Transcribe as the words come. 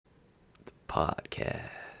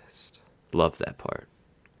podcast. Love that part.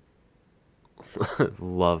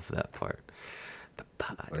 Love that part. The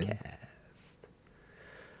podcast.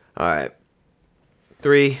 All right.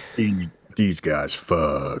 3. These guys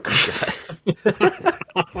fuck.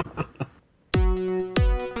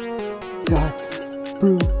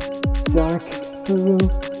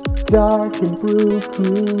 DarkBrue, Dark and Brew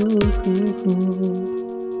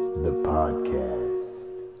the podcast.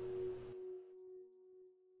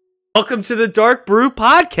 Welcome to the DarkBrue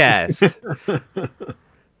podcast.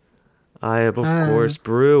 I am, of course,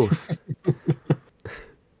 Brew.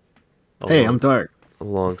 Hey, I'm Dark.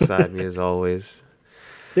 Alongside me, as always.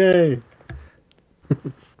 Yay.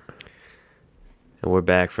 And we're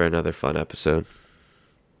back for another fun episode.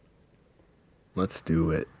 Let's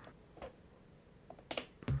do it.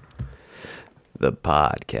 The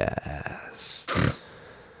podcast.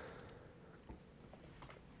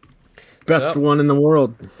 Best one in the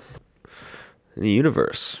world. In the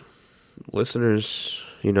universe. Listeners,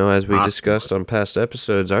 you know, as we discussed on past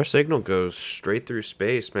episodes, our signal goes straight through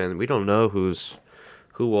space, man. We don't know who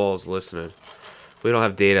all's listening. We don't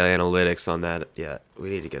have data analytics on that yet. We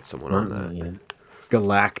need to get someone on that. Yet.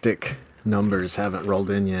 Galactic numbers haven't rolled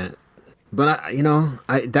in yet. But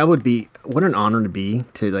that would be what an honor to be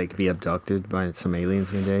abducted by some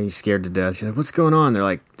aliens one day. You're scared to death. You're like, what's going on? They're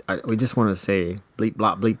like, we just want to say bleep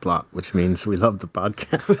blop bleep blop, which means we love the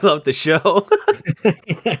podcast. We love the show.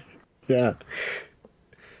 Yeah.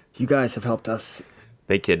 You guys have helped us.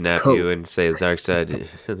 They kidnap you and say, as Dark said,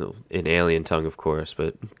 in alien tongue, of course,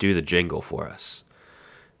 but do the jingle for us.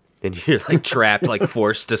 And you're like trapped, like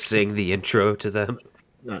forced to sing the intro to them.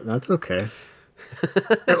 That's okay.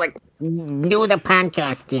 They're like, do the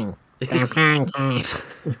podcasting. The podcast.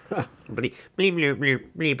 Bleep, bleep, bleep,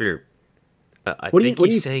 bleep, bleep. I think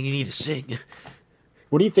he's saying you need to sing.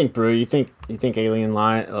 What do you think, Brew? You think alien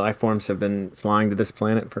life forms have been flying to this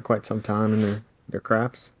planet for quite some time in their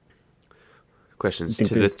crafts? Questions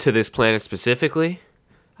to this planet specifically?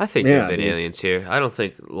 I think there have been aliens here. I don't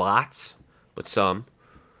think lots, but some.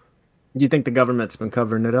 You think the government's been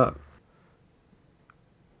covering it up?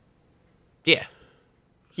 Yeah.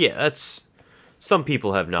 Yeah, that's... Some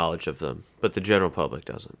people have knowledge of them, but the general public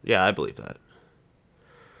doesn't. Yeah, I believe that.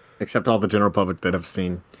 Except all the general public that have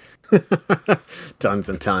seen tons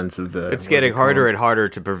and tons of the... It's getting harder and harder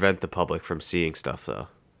to prevent the public from seeing stuff, though.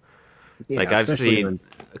 Yeah, like, I've seen...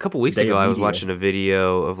 A couple weeks ago, I was watching a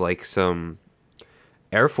video of, like, some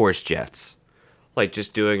Air Force jets, like,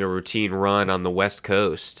 just doing a routine run on the West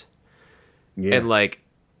Coast. Yeah. And, like,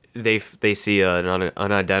 they see an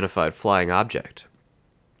unidentified flying object.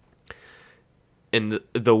 And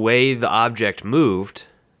the way the object moved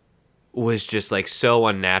was just, like, so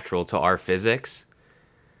unnatural to our physics.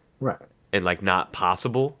 Right. And, like, not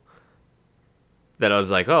possible. That I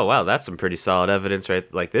was like, oh, wow, that's some pretty solid evidence,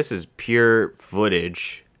 right? Like, this is pure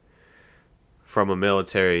footage from a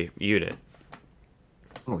military unit.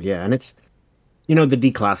 Oh, yeah, and it's, the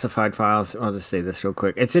declassified files, I'll just say this real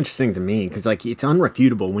quick. It's interesting to me, because, like, it's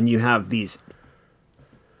unrefutable when you have these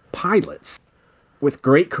pilots with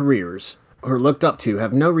great careers who are looked up to,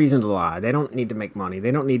 have no reason to lie. They don't need to make money.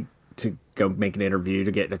 They don't need to go make an interview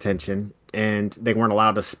to get attention, and they weren't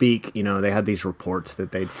allowed to speak. They had these reports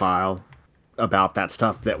that they'd file about that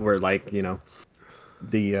stuff that were like, the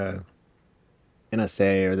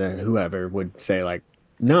NSA or the whoever would say like,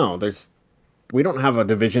 no, we don't have a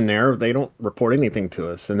division there. They don't report anything to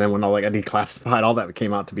us. And then when all got declassified, all that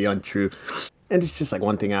came out to be untrue. And it's just like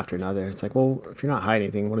one thing after another. It's like, well, if you're not hiding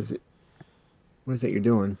anything, what is it you're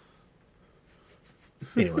doing?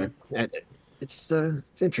 Anyway, it's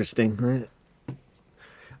interesting, right?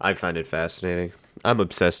 I find it fascinating. I'm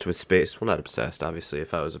obsessed with space. Well, not obsessed, obviously.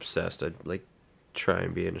 If I was obsessed, I'd like try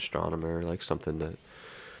and be an astronomer, like something that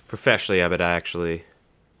professionally I would actually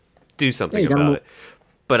do something about it.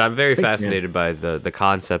 But I'm very fascinated by the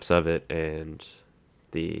concepts of it and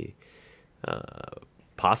the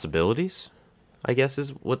possibilities, I guess, is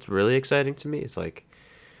what's really exciting to me. It's like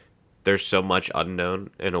there's so much unknown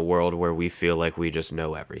in a world where we feel like we just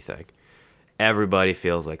know everything. Everybody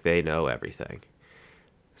feels like they know everything.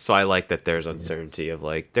 So I like that there's uncertainty of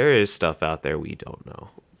like, there is stuff out there we don't know.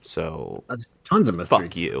 So that's tons of mysteries.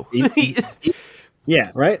 Fuck you.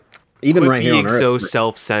 Yeah, right? Even right here on Earth. Being so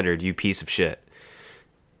self-centered, you piece of shit.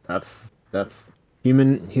 That's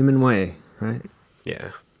human way, right? Yeah.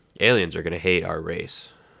 Aliens are going to hate our race.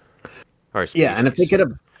 Our species. Yeah, and if they could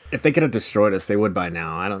have destroyed us, they would by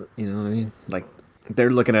now. I don't, you know what I mean? Like, they're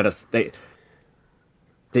looking at us. They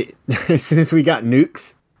as soon as we got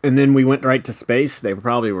nukes, and then we went right to space, they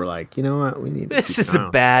probably were like, you know what, we need to this is a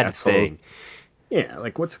bad thing. Yeah,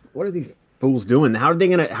 like what are these fools doing? How are they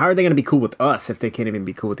gonna be cool with us if they can't even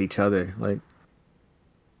be cool with each other? Like,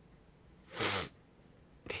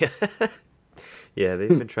 Yeah, they've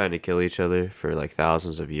been trying to kill each other for like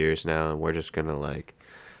thousands of years now, and we're just gonna like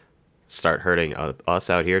start hurting us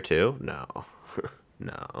out here too? No,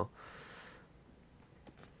 no.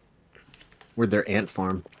 we're their ant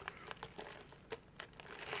farm.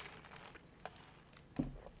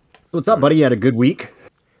 What's up, buddy? You had a good week?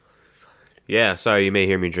 Yeah, sorry, you may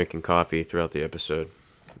hear me drinking coffee throughout the episode,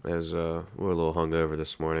 as we're a little hungover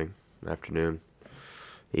this morning, afternoon,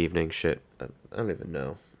 evening, shit. I don't even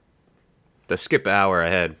know. The skip hour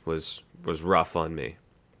ahead was rough on me,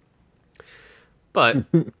 but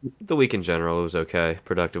the week in general was okay.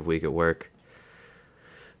 Productive week at work.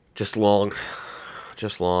 Just long,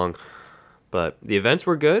 just long. But the events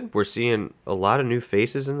were good. We're seeing a lot of new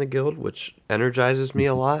faces in the guild, which energizes me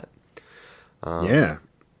a lot. Yeah.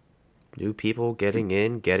 New people getting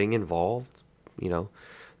in, getting involved. You know,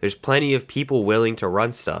 there's plenty of people willing to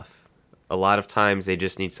run stuff. A lot of times they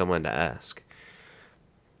just need someone to ask.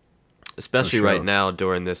 Especially For right sure. now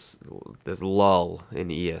during this lull in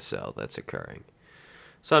ESL that's occurring.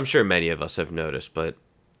 So I'm sure many of us have noticed, but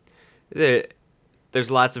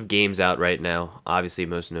there's lots of games out right now. Obviously,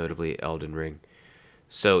 most notably Elden Ring.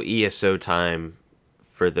 So ESO time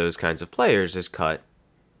for those kinds of players is cut.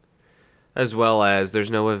 As well as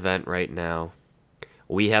there's no event right now.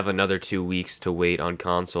 We have another 2 weeks to wait on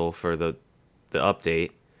console for the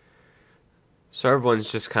update. So everyone's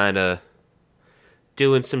just kind of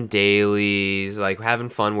doing some dailies, like having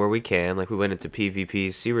fun where we can. Like we went into PvP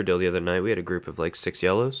Cyrodiil the other night. We had a group of like 6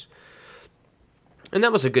 yellows. And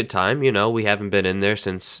that was a good time, you know. We haven't been in there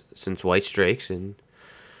since White Strakes and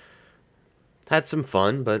had some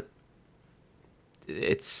fun, but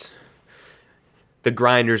it's the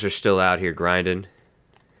grinders are still out here grinding,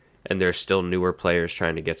 and there's still newer players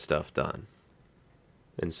trying to get stuff done.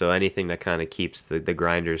 And so anything that kind of keeps the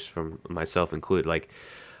grinders, from myself included, like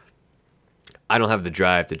I don't have the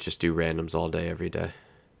drive to just do randoms all day every day.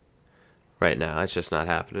 Right now, it's just not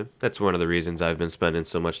happening. That's one of the reasons I've been spending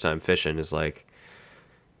so much time fishing, is like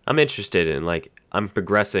I'm interested in, like, I'm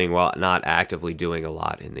progressing while not actively doing a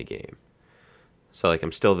lot in the game. So like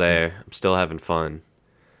I'm still there, I'm still having fun,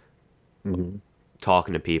 Mm-hmm.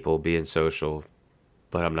 talking to people, being social,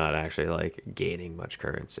 but I'm not actually like gaining much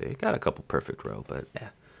currency. Got a couple perfect row, but yeah.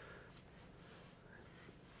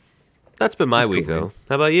 That's been my That's week cool, man. though.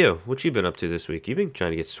 How about you? What you been up to this week? You've been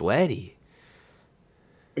trying to get sweaty.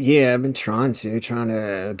 Yeah, I've been trying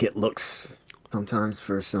to get looks sometimes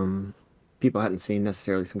for some people I hadn't seen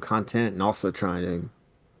necessarily some content, and also trying to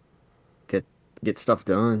get get stuff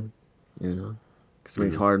done. You know, 'cause some of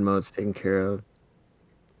these Mm. hard modes taken care of.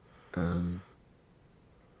 Um,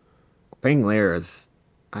 Paying Lairs,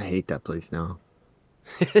 I hate that place now.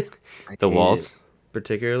 I The hate it. walls,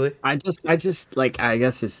 particularly. I just like, I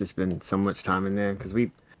guess it's just been so much time in there because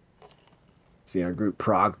we see our group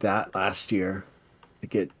progged that last year to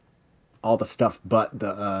get all the stuff but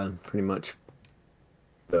the pretty much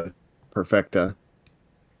the perfecta.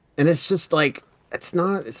 And it's just like, it's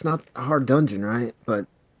not a hard dungeon, right? But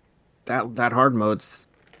that hard mode's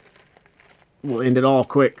will end it all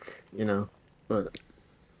quick, you know. But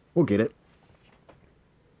we'll get it.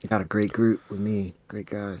 You got a great group with me, great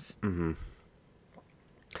guys. Mm-hmm. And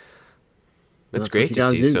It's that's what great you to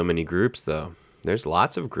gotta see so do. many groups though. There's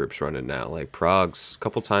lots of groups running now, like Prog's a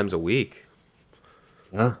couple times a week.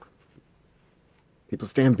 Yeah, people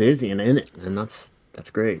staying busy and in it, and that's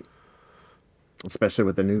great. Especially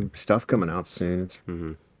with the new stuff coming out soon.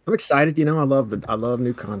 Mm-hmm. I'm excited. You know, I love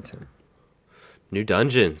new content. New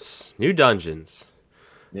dungeons, new dungeons.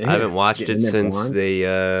 I Yeah, haven't watched getting it in there since blind. they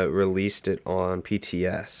released it on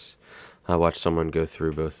PTS. I watched someone go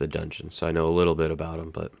through both the dungeons, so I know a little bit about them,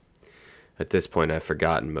 but at this point I've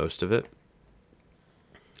forgotten most of it,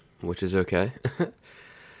 which is okay.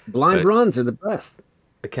 Blind But runs are the best.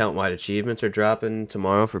 account-wide achievements are dropping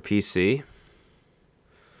tomorrow for PC.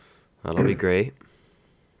 That'll be great.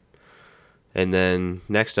 And then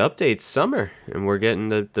next update's summer, and we're getting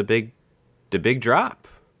the big drop.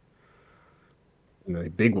 The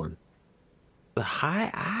big one. The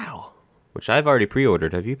High Owl, which I've already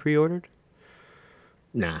pre-ordered. Have you pre-ordered?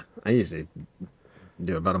 Nah, I usually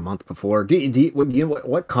do it about a month before. You know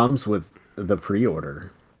what comes with the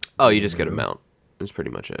pre-order? Oh, Do you you just get a know? mount. That's pretty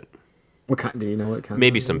much it. What kind? Do you know what kind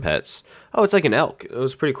Maybe of it some is? pets. Oh, it's like an elk. It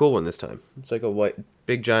was a pretty cool one this time. It's like a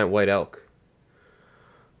big giant white elk.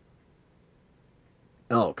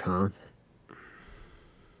 Elk, huh?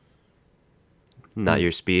 Not Hmm.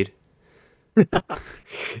 your speed.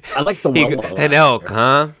 I like the An Walla elk, actually.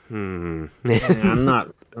 huh? Hmm. Yeah, I'm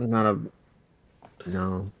not. I'm not a.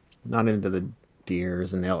 No. Not into the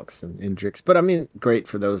deers and elks and indrix, but I mean, great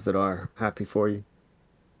for those that are. Happy for you.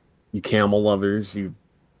 You camel lovers, you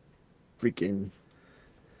freaking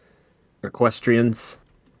equestrians.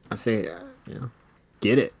 I say,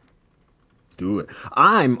 get it, do it.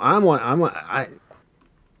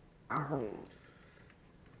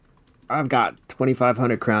 I've got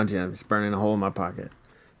 2,500 crown gems burning a hole in my pocket,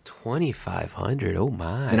 2,500. Oh and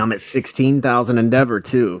my. I'm at 16,000 endeavor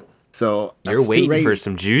too. So You're that's two waiting for raids.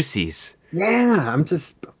 some juicies. Yeah, I'm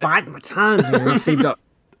just biding my time here. I've saved up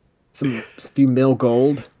a few mil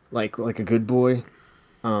gold, like a good boy.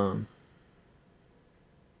 Um,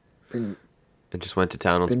 been I just went to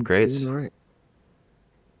town on some been crates. doing all right.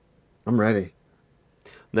 I'm ready.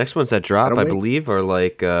 Next ones that Just gotta drop, I wait. believe, are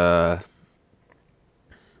like aren't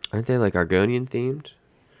they like Argonian themed?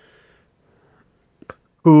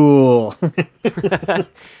 Cool.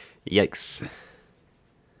 Yikes.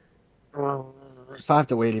 If I have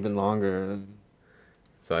to wait even longer,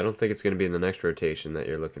 So I don't think it's gonna be in the next rotation that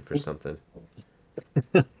you're looking for something.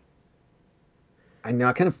 I know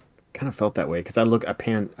I kind of felt that way because I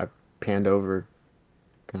panned over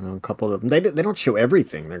kind of a couple of them. They don't show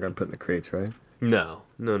everything they're gonna put in the crates, right? No.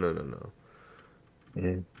 No, no, no, no.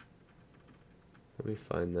 Yeah. Let me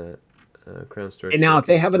find that. Crown Storage. And now, if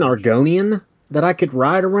they Showcase have an Storage. Argonian that I could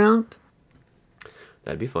ride around,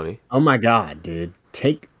 That'd be funny. oh my god, dude,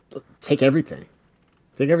 take everything,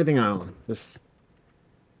 take everything I own. Just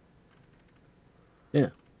yeah.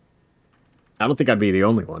 I don't think I'd be the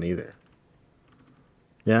only one either.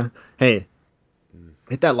 Yeah. Hey,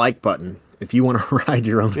 hit that like button if you want to ride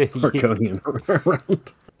your own Argonian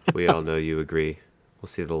around. We all know you agree. We'll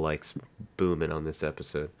see the likes booming on this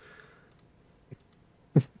episode.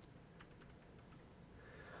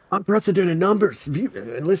 Unprecedented numbers,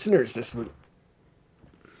 listeners this week.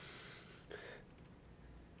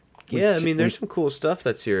 Yeah, I mean, there's some cool stuff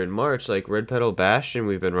that's here in March, like Red Petal Bastion.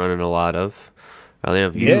 We've been running a lot of. I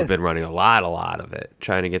know Yeah, you've been running a lot of it,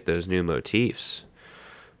 trying to get those new motifs.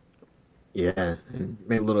 yeah, and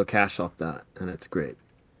made a little cash off that, and it's great.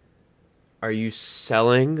 Are you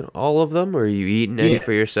selling all of them, or are you eating any Yeah,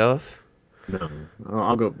 for yourself? no,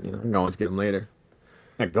 I'll go. I can always get them later.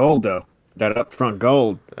 That gold though, that upfront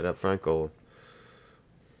gold, That upfront gold.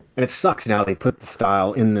 and it sucks now they put the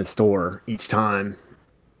style in the store each time,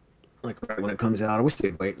 like right when it comes out. I wish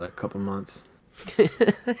they'd wait like a couple months. I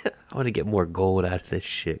want to get more gold out of this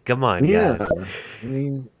shit. Come on, Yeah, guys. I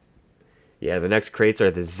mean, Yeah, the next crates are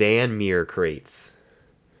the Zanmir crates.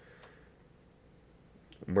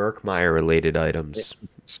 Merkmeyer related it items.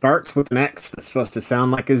 starts with an X that's supposed to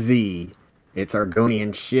sound like a Z. It's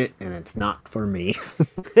Argonian shit, and it's not for me.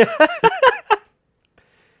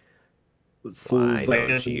 Why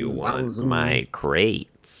don't you want my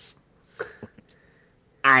crates?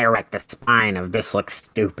 I wrecked the spine of this looks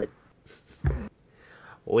stupid.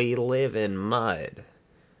 We live in mud.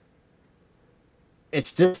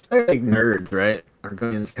 It's just they're like nerds, right?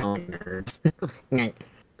 Argonians kind of nerds.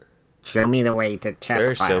 Show me the way to chess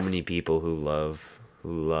There are so class. many people who love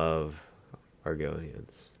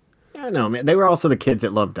Argonians. Yeah, I know, man. They were also the kids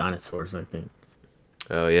that loved dinosaurs, I think.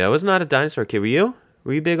 Oh yeah, I was not a dinosaur kid. Were you?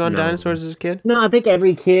 Were you big on No. dinosaurs as a kid? No, I think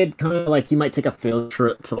every kid kind of like you might take a field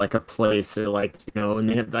trip to like a place or like and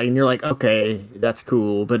they have, and you're like, okay, that's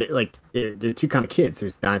cool, but there are two kind of kids.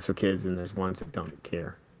 There's dinosaur kids and there's ones that don't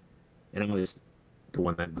care. And I was the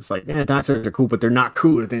one that was like, yeah, dinosaurs are cool, but they're not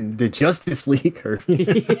cooler than the Justice League or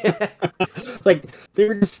Yeah. like they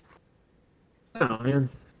were just, oh man,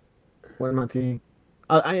 what am I thinking?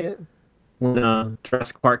 I when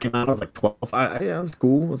Jurassic Park came out, I was like 12. Yeah, it was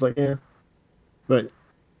cool. I was like, yeah, but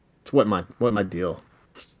it's what my deal.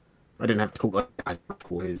 I didn't have to like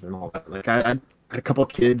toys and all that. Like I had a couple of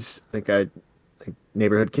kids, like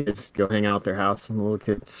neighborhood kids, go hang out at their house. I'm a little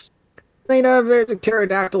kid. They'd have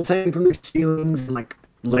pterodactyls hanging from their ceilings and like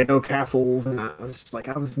Lego castles, and I was just like,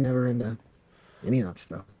 I was never into any of that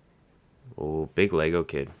stuff. Oh, big Lego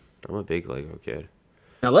kid. I'm a big Lego kid.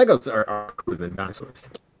 Now Legos are cooler than dinosaurs.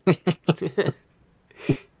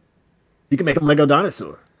 You can make a Lego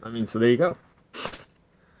dinosaur. I mean, so there you go.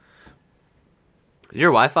 Is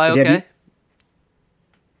your Wi-Fi Yeah, okay?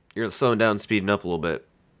 You're slowing down, speeding up a little bit.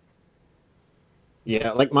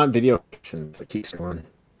 Yeah, like my video connections, it keeps going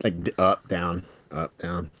like up, down, up,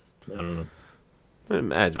 down. I don't know.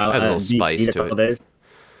 It adds I a little DC'd spice a to couple it. days.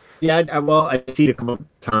 Yeah, well, I DC'd a couple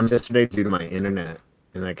times yesterday due to my internet,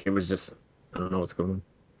 and like it was just, I don't know what's going on.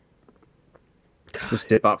 Just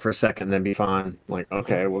dip out for a second, and then be fine. Like,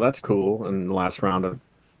 okay, well that's cool. And the last round of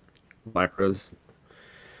Black Rose.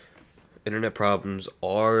 Internet problems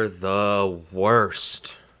are the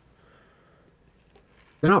worst.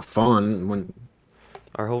 They're not fun when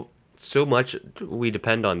our whole so much we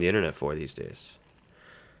depend on the internet for these days.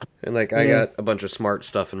 And like I Yeah. got a bunch of smart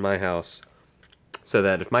stuff in my house so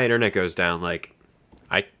that if my internet goes down, like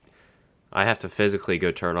I I have to physically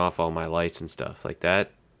go turn off all my lights and stuff. Like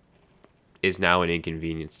that is now an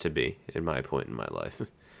inconvenience to be in my point in my life.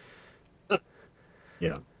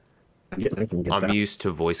 Yeah. I can get I'm that. used to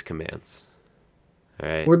voice commands. All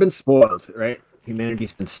right. We've been spoiled, right?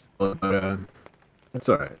 Humanity's been spoiled, but that's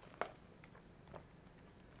all right.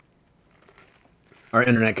 Our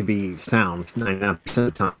internet could be sound 99% of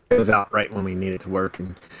the time. It goes out right when we need it to work,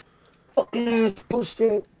 and fucking ass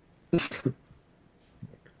bullshit.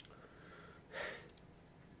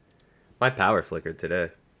 My power flickered today.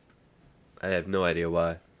 I have no idea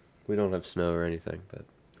why. We don't have snow or anything, but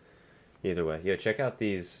either way. Yeah, check out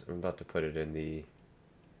these. I'm about to put it in the.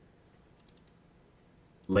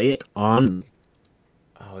 Lay it on.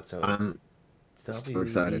 Oh, it's a I'm so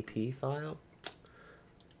excited. WBP file.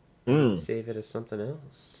 Mm. Save it as something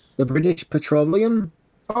else. The British Petroleum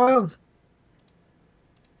file.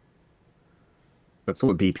 That's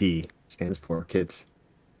what BP stands for, kids.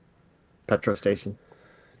 Petro station.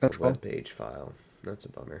 It's a Petrol. web page file. That's a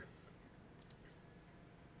bummer.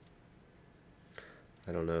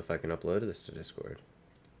 I don't know if I can upload this to Discord.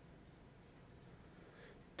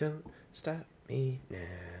 Don't stop me now.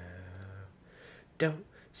 Don't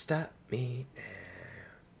stop me now.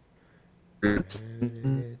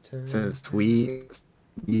 Since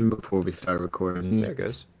even before we start recording, There it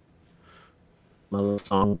goes. my little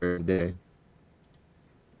song for today.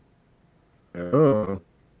 Oh,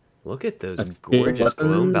 Look at those I feel gorgeous weapons.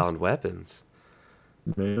 gloom-bound weapons.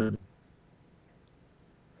 Man.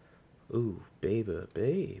 Ooh, baby,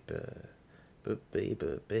 baby.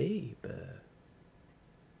 Baby, baby.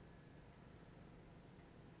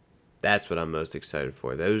 That's what I'm most excited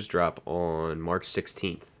for. Those drop on March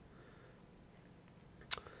 16th.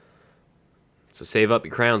 So save up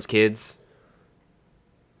your crowns, kids.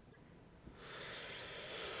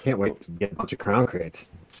 Can't wait to get a bunch of crown crates.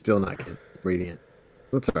 Still not getting Radiant.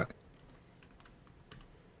 That's all right.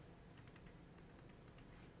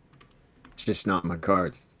 It's just not my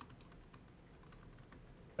cards.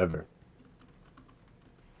 Ever.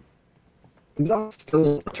 I still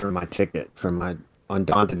won't return my ticket from my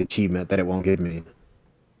undaunted achievement that it won't give me.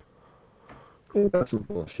 I think that's some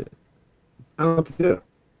bullshit. I don't know what to do.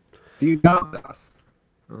 Do you got this?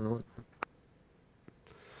 I don't know what.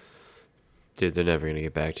 Dude, they're never going to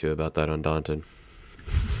get back to you about that Undaunted.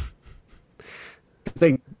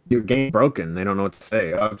 Your game broken. They don't know what to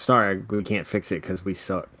say. I'm sorry, we can't fix it because we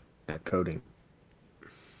suck at coding.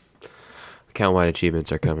 Account-wide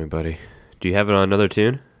achievements are coming, buddy. Do you have it on another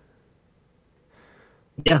tune?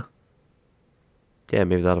 Yeah, Yeah,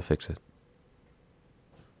 maybe that'll fix it.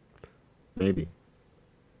 maybe.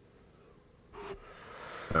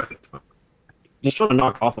 Alright, fine. Just trying to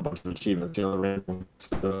knock off a bunch of achievements, the random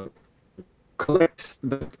stuff. Collect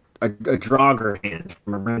a Draugr hand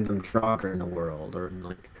from a random Draugr in the world, or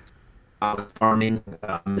like farming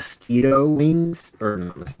mosquito wings, or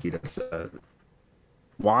not mosquitoes,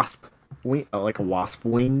 wasp wing, like a wasp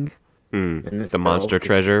wing. And The monster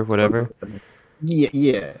treasure, whatever.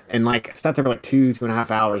 Yeah, and like I sat there for like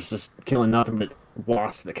 2.5 hours just killing nothing but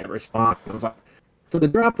wasps that kept respawning. I was like, so the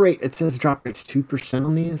drop rate, it says drop rate's 2%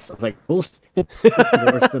 on these. I was like, bullshit. This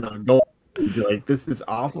is worse than on gold. Like, this is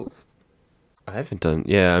awful. I haven't done...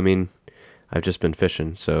 Yeah, I mean, I've just been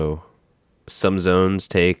fishing, so some zones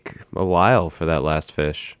take a while for that last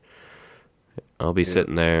fish. I'll be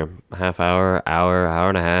sitting there a half hour, hour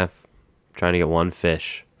and a half, trying to get one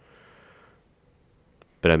fish.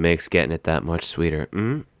 But it makes getting it that much sweeter.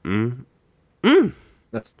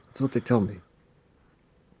 That's what they tell me.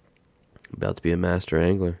 About to be a master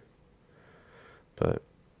angler. But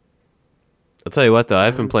I'll tell you what, though,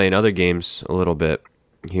 I've been playing other games a little bit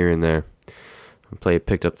here and there.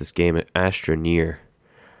 Picked up this game at Astroneer,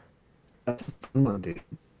 That's a fun one, dude.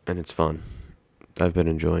 and it's fun. I've been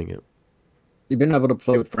enjoying it. You've been able to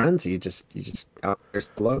play with friends, or you just out there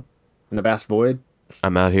solo in the vast void?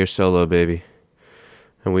 I'm out here solo, baby.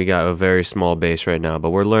 And we got a very small base right now, but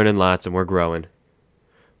we're learning lots and we're growing.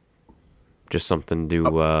 Just something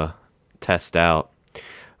to test out.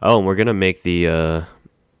 Oh, and we're going to make the...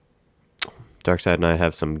 Darkside and I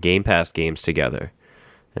have some Game Pass games together.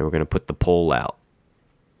 And we're going to put the poll out.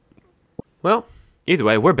 Well, either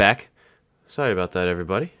way, we're back. Sorry about that,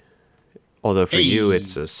 everybody. Although for you,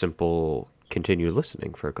 it's a simple continue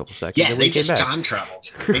listening for a couple seconds. Yeah, and they we came just back. time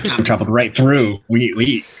traveled. They time traveled right through.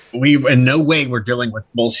 We in no way were dealing with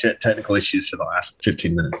bullshit technical issues for the last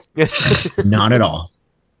 15 minutes. Not at all.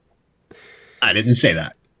 I didn't say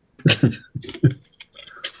that.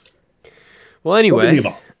 Well, Where we anyway, leave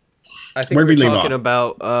off? I think Where'd we're we leave talking off?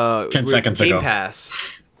 about 10 seconds Game ago. Pass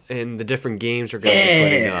and the different games we're going to be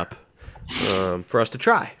putting up for us to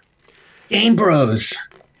try. Game Bros.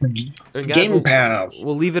 And guys, Game Pass.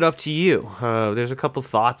 We'll leave it up to you. There's a couple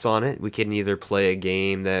thoughts on it. We can either play a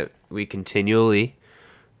game that we continually,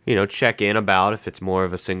 check in about. If it's more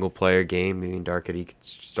of a single-player game, me and Darkity can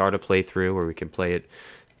start a playthrough, or we can play it,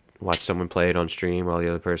 watch someone play it on stream while the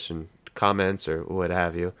other person comments or what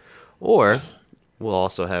have you. Or we'll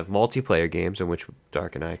also have multiplayer games in which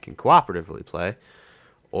Dark and I can cooperatively play,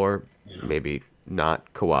 or maybe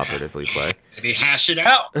not cooperatively play. Maybe hash it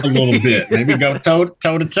out a little bit. Maybe go toe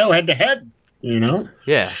to toe, head to head.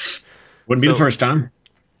 Yeah. Wouldn't be the first time.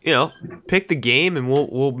 Pick the game and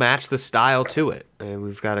we'll match the style to it. And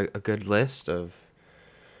we've got a good list of,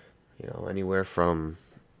 anywhere from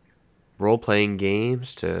role-playing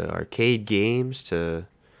games to arcade games to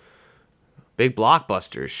big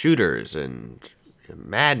blockbusters, shooters, and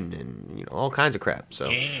Madden, and all kinds of crap. So,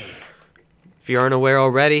 if you aren't aware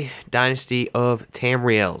already, Dynasty of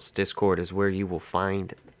Tamriel's Discord is where you will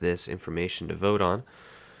find this information to vote on.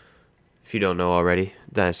 If you don't know already,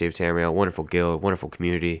 Dynasty of Tamriel, wonderful guild, wonderful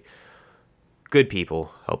community, good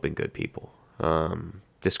people helping good people.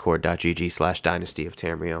 Discord.gg/Dynasty of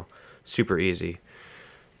Tamriel. Super easy.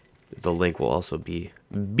 The link will also be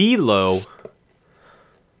below.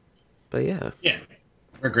 But yeah. Yeah.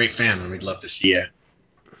 We're a great family. We'd love to see you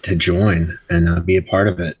to join and be a part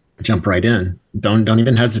of it. Jump right in. Don't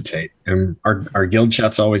even hesitate. And our guild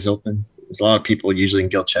chat's always open. There's a lot of people usually in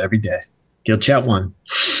guild chat every day. Guild chat 1.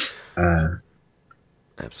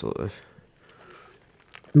 Absolutely.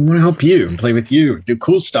 We want to help you and play with you, do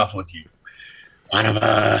cool stuff with you. One of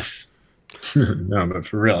us. No, but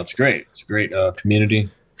for real, it's great. It's a great community,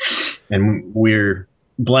 and we're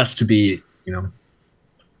blessed to be, in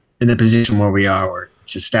the position where we are. Where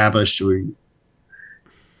it's established. We've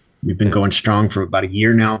been going strong for about a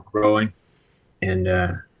year now, growing, and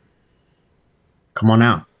come on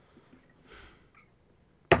out.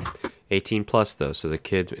 18 plus though, so the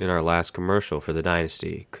kid in our last commercial for the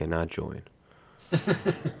Dynasty cannot join.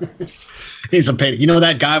 He's a paid.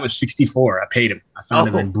 That guy was 64. I paid him. I found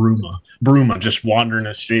him in Bruma, just wandering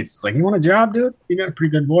the streets. It's like, you want a job, dude? You got a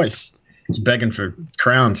pretty good voice. He's begging for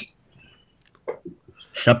crowns,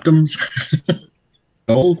 septums,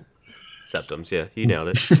 gold. Septums, yeah, you nailed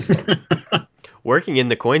it. Working in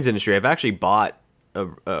the coins industry, I've actually bought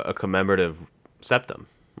a commemorative septum.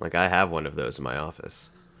 Like, I have one of those in my office.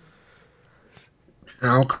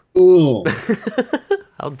 How cool!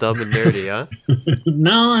 How dumb and nerdy, huh?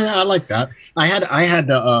 No, I like that. I had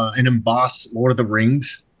an embossed Lord of the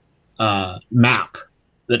Rings map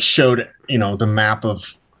that showed the map of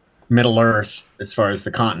Middle Earth as far as the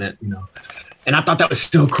continent, and I thought that was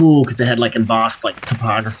so cool because it had like embossed like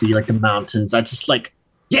topography, like the mountains. I just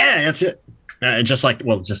that's it. Just like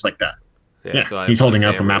that. Yeah, so he's holding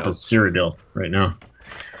up a map of Cyrodiil right now.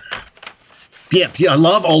 Yeah, I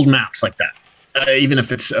love old maps like that. Even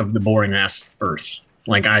if it's of the boring ass Earth,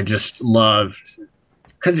 like I just love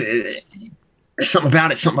because there's something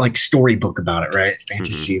about it, something like storybook about it, right?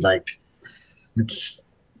 Fantasy, like it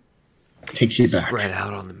takes you back. Spread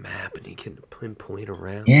out on the map, and you can pinpoint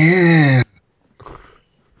around. Yeah.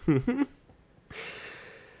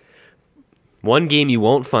 One game you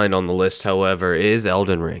won't find on the list, however, is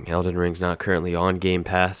Elden Ring. Elden Ring's not currently on Game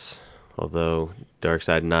Pass, although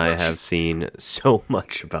Darkside and I have seen so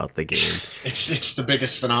much about the game. It's the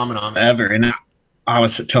biggest phenomenon ever. And I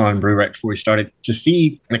was telling Brew right before we started to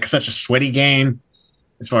see like such a sweaty game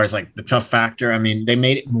as far as like the tough factor. I mean, they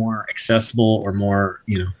made it more accessible or more,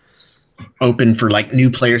 open for like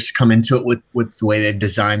new players to come into it with the way they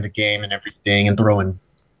designed the game and everything, and throw in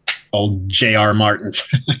old J.R. Martins.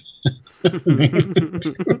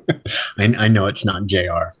 I know it's not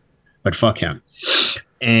JR, but fuck him.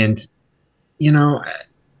 And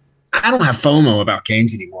I don't have FOMO about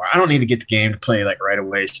games anymore. I don't need to get the game to play like right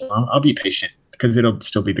away, so I'll be patient because it'll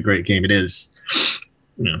still be the great game it is.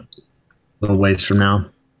 A little ways from now.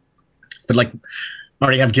 But like, I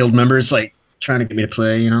already have guild members like trying to get me to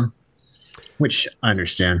play, which I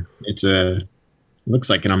understand. It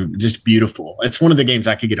looks like I'm just beautiful. It's one of the games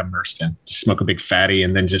I could get immersed in. Just smoke a big fatty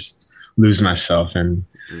and then just lose myself and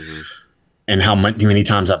how many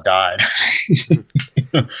times I've died.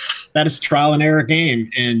 That is trial and error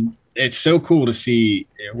game, and it's so cool to see,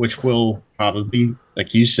 which will probably,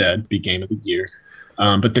 like you said, be game of the year.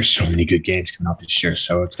 But there's so many good games coming out this year,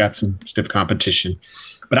 so it's got some stiff competition.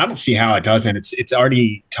 But I don't see how it doesn't. It's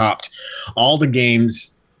already topped all the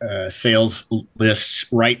games sales lists.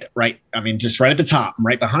 Right. I mean, just right at the top,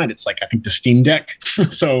 right behind. It's like I think the Steam Deck.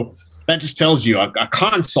 So that just tells you a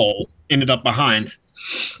console ended up behind.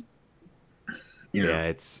 You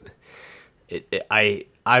know. Yeah,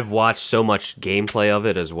 I've watched so much gameplay of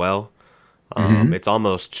it as well. Mhm. It's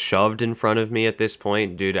almost shoved in front of me at this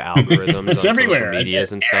point due to algorithms It's on social everywhere. medias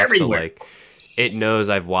It's and stuff. So everywhere. like, it knows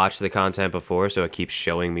I've watched the content before, so it keeps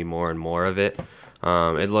showing me more and more of it.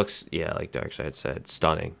 It looks, yeah, like Darkside said,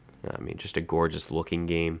 stunning. I mean, just a gorgeous looking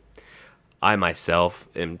game. I myself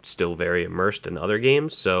am still very immersed in other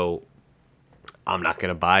games, so I'm not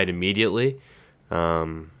gonna buy it immediately.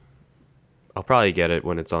 Um, I'll probably get it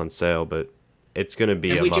when it's on sale, but it's gonna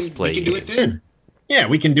be And a we must-play can do game. it then. Yeah,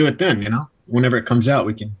 we can do it then. Whenever it comes out,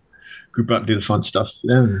 we can group up, do the fun stuff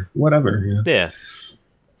then, or whatever. Yeah.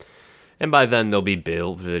 And by then there'll be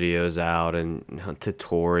build videos out and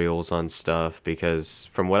tutorials on stuff because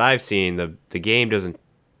from what I've seen, the game doesn't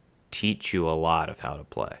teach you a lot of how to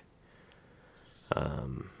play.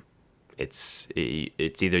 It's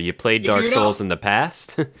either you played Figure Dark it Souls out. in the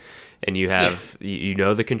past and you Yeah. have you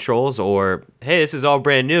know the controls, or hey, this is all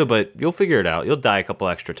brand new, but you'll figure it out. You'll die a couple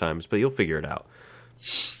extra times, but you'll figure it out.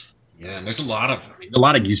 Yeah, and there's a lot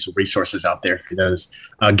of useful resources out there for those.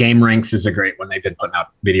 Game Ranks is a great one. They've been putting out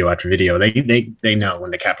video after video. They know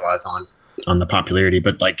when to capitalize on the popularity,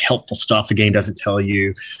 but like helpful stuff the game doesn't tell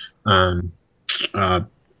you. Um, uh,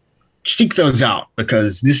 Seek those out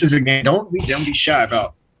because this is a game. Don't be shy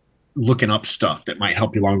about looking up stuff that might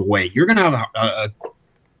help you along the way. You're gonna have a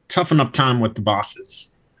tough enough time with the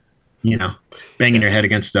bosses, banging your head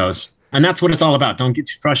against those. And that's what it's all about. Don't get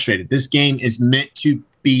too frustrated. This game is meant to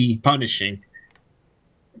be punish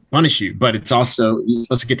you, but it's also you're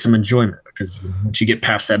supposed to get some enjoyment because once you get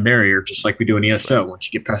past that barrier, just like we do in ESO,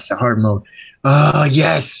 once you get past that hard mode, oh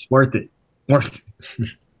yes, worth it.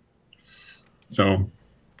 So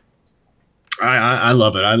I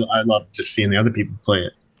love it. I love just seeing the other people play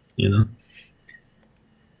it.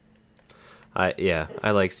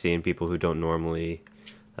 I like seeing people who don't normally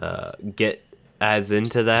get as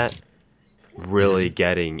into that really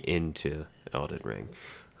getting into Elden Ring.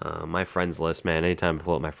 My friends list, man, anytime I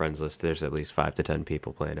pull up my friends list, there's at least 5 to 10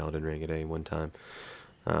 people playing Elden Ring at any one time.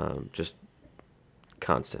 Just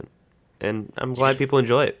constant. And I'm glad people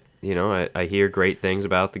enjoy it. I hear great things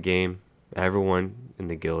about the game. Everyone in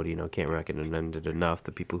the guild, can't recommend it enough,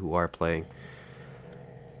 the people who are playing.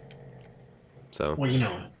 So, Well,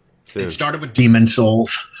 soon. it started with Demon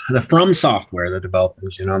Souls. The From Software, the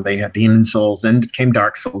developers, they had Demon Souls, then came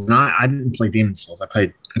Dark Souls. And I didn't play Demon Souls. I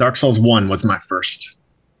played Dark Souls 1 was my first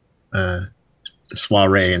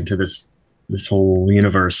soiree into this whole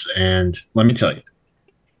universe. And let me tell you,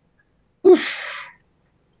 oof,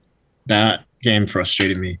 that game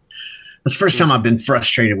frustrated me. That's the first time I've been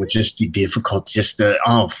frustrated with just the difficulty,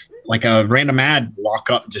 like a random ad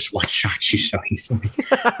walk up and just one shot you so easily,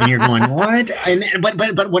 and you're going what? And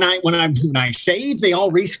but when I save, they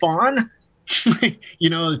all respawn.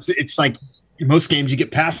 It's like in most games you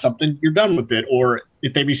get past something, you're done with it, or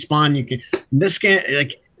if they respawn, you can. This game,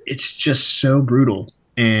 like it's just so brutal,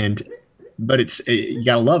 but you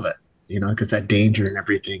gotta love it, because that danger and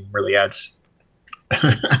everything really adds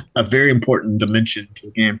a very important dimension to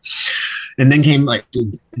the game. And then came like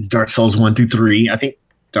Dark Souls 1 through 3. I think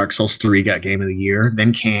Dark Souls 3 got Game of the Year.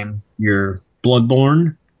 Then came your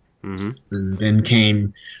Bloodborne. Mm-hmm. And then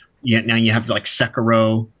came, now you have like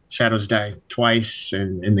Sekiro, Shadows Die Twice,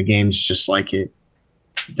 and the games just like it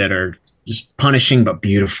that are just punishing but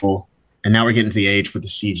beautiful. And now we're getting to the age with the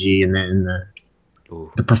CG and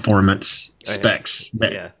the performance specs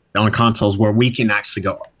on consoles where we can actually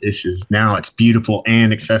go, it's beautiful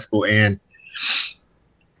and accessible and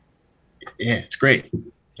yeah, it's great.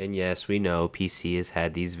 And yes, we know PC has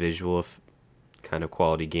had these visual kind of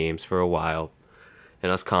quality games for a while,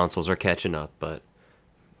 and us consoles are catching up, but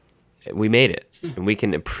we made it, and we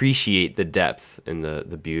can appreciate the depth and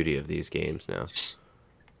the beauty of these games now.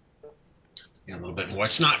 Yeah, a little bit more.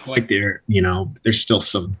 It's not quite there, there's still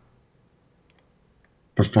some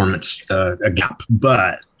performance a gap,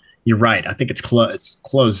 but you're right. I think it's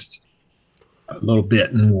closed a little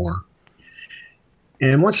bit more.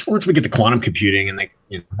 And once we get to quantum computing, and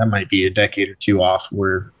that might be a decade or two off,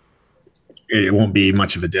 where it won't be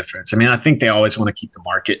much of a difference. I mean, I think they always want to keep the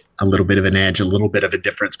market a little bit of an edge, a little bit of a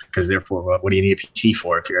difference, because therefore, what do you need a PC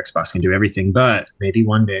for if your Xbox can do everything? But maybe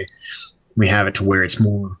one day we have it to where it's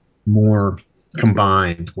more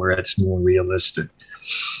combined, where it's more realistic.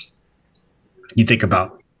 You think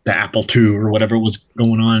about the Apple II or whatever was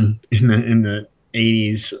going on in the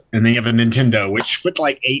 80s, and they have a Nintendo, which with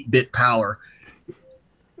like 8-bit power,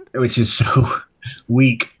 which is so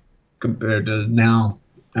weak compared to now.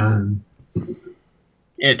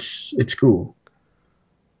 It's cool.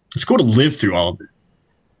 It's cool to live through all of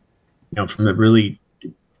it. From the really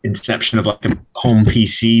inception of like a home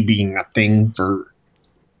PC being a thing for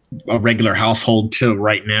a regular household to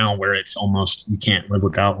right now where it's almost you can't live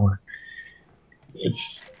without one.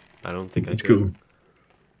 I don't think It's I could.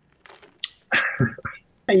 cool.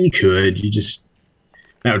 You could. You just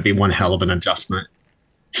that would be one hell of an adjustment.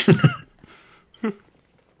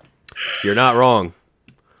 You're not wrong.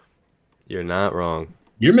 You're not wrong.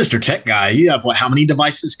 You're Mr. Tech Guy. You have what? How many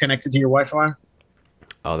devices connected to your Wi-Fi?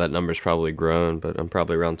 Oh, that number's probably grown, but I'm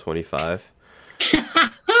probably around 25.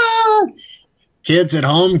 Kids at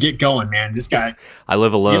home, get going, man. This guy. I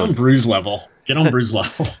live Get on alone. Bruise level. Get on Bruise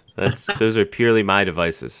level. Those are purely my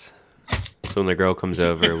devices. So when the girl comes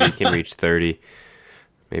over, we can reach 30,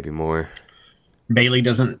 maybe more. Bailey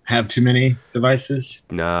doesn't have too many devices.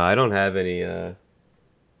 No, I don't have any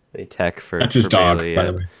tech for. That's his for dog, Bailey by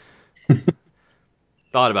yet. the way.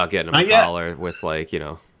 Thought about getting him Not a yet. collar with like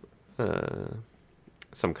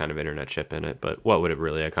some kind of internet chip in it, but what would it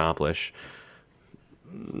really accomplish?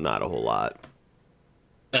 Not a whole lot.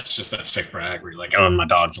 That's just that sick brag where you're like, oh, my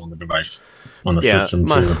dog's on the device, on the Yeah, system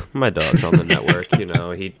too. my dog's on the network.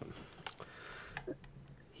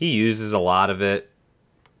 He uses a lot of it.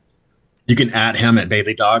 You can add him at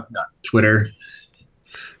Bailey Dog, Twitter,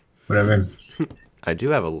 whatever. I do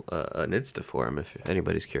have an Insta for him if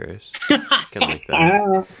anybody's curious. Kind of like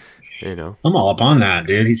that, I'm all up on that,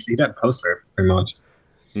 dude. He doesn't post very much.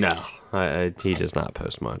 No, he does not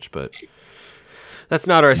post much, but that's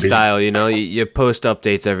not our Busy. style. You post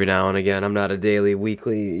updates every now and again. I'm not a daily,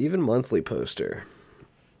 weekly, even monthly poster.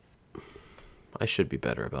 I should be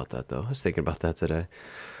better about that, though. I was thinking about that today.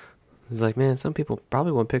 It's like, man, some people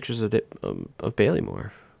probably want pictures of Bailey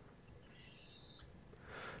more.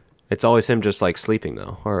 It's always him just like sleeping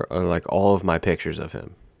though, or like all of my pictures of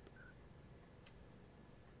him.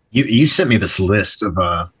 You sent me this list of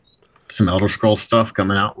some Elder Scrolls stuff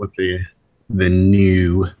coming out with the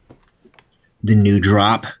new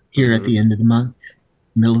drop here at the end of the month,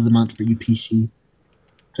 middle of the month for you PC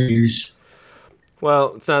players.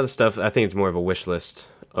 Well, it's not the stuff. I think it's more of a wish list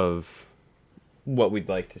of what we'd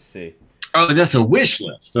like to see. Oh, that's a wish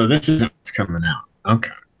list. So this isn't what's coming out.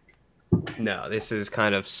 Okay. No, this is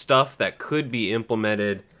kind of stuff that could be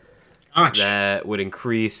implemented Gotcha. that would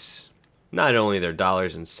increase not only their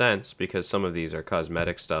dollars and cents, because some of these are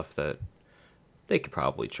cosmetic stuff that they could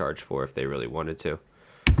probably charge for if they really wanted to.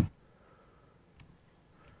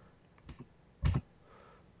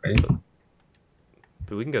 Right.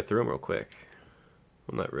 But we can go through them real quick.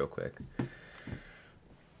 Well, not real quick.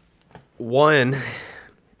 One,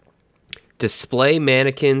 display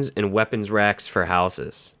mannequins and weapons racks for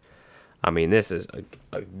houses. I mean, this is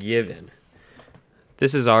a given.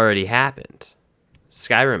 This has already happened.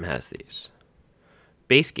 Skyrim has these.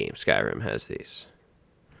 Base game Skyrim has these.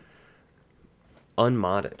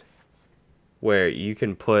 Unmodded. Where you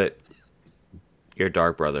can put your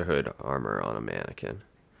Dark Brotherhood armor on a mannequin.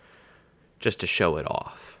 Just to show it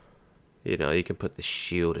off. You can put the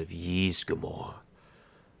Shield of Ysgramor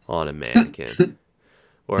on a mannequin.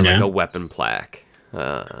 Or like a weapon plaque.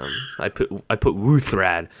 I put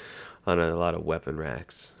Wuthrad on a lot of weapon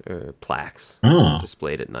racks or plaques.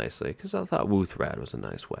 Displayed it nicely because I thought Wuthrad was a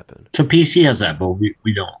nice weapon. So PC has that, but we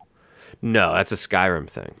don't. No, that's a Skyrim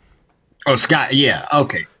thing. Oh, Sky. Yeah.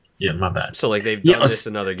 Okay. Yeah, my bad. So like they've done this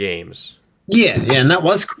in other games. Yeah, and that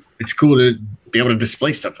was cool. It's cool to be able to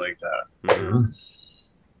display stuff like that. Mm-hmm.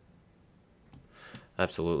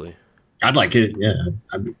 Absolutely. I'd like it. Yeah,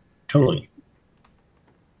 I'd totally.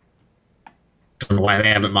 Don't know why they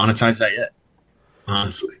haven't monetized that yet.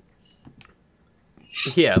 Honestly.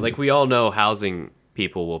 Yeah, like we all know housing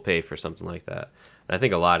people will pay for something like that. And I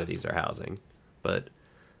think a lot of these are housing, but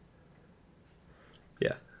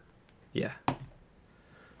yeah.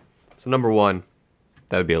 So number one,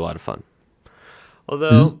 that would be a lot of fun.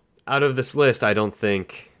 Although out of this list, I don't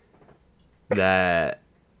think that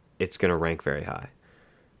it's going to rank very high.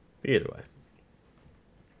 But either way.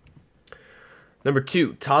 Number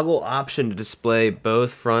two, toggle option to display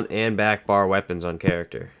both front and back bar weapons on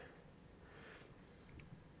character.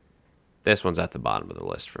 This one's at the bottom of the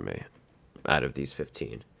list for me. Out of these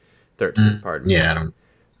 13. 13, pardon me. Yeah,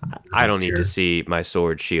 I don't need to see my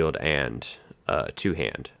sword, shield, and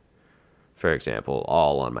two-hand, for example,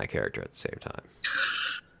 all on my character at the same time.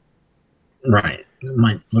 Right. It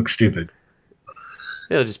might look stupid.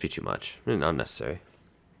 It'll just be too much and unnecessary.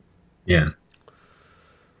 Yeah.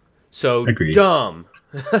 So Agreed. dumb.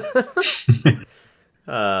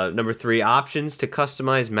 Number three, options to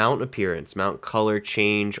customize mount appearance, mount color,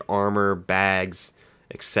 change, armor, bags,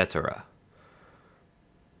 etc.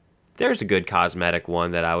 There's a good cosmetic one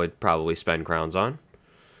that I would probably spend crowns on.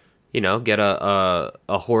 get a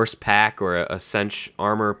horse pack or a cinch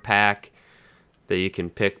armor pack that you can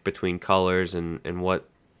pick between colors and what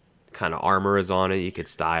kind of armor is on it. You could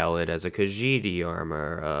style it as a Khajiit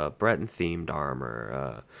armor, Breton themed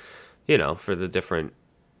armor, for the different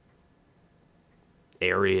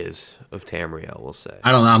areas of Tamriel, we'll say.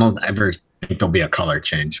 I don't ever think there'll be a color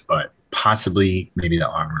change, but possibly maybe the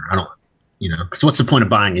armor. I don't, because what's the point of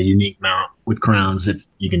buying a unique mount with crowns if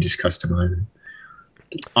you can just customize it?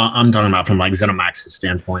 I'm talking about from like ZeniMax's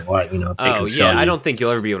standpoint. What Oh yeah, I don't think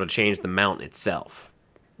you'll ever be able to change the mount itself.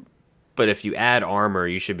 But if you add armor,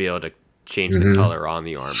 you should be able to change the color on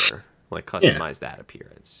the armor, like customize that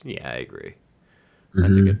appearance. Yeah, I agree.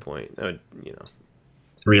 That's a good point.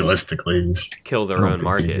 Realistically, kill their own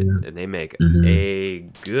market, and they make a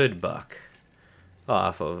good buck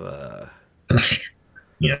off of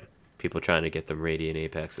people trying to get them radiant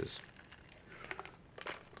apexes.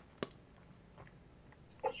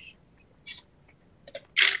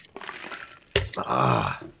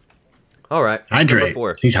 All right. Hydrate.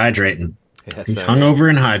 He's hydrating. Yes, He's hungover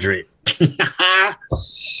and hydrate.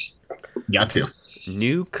 Got to.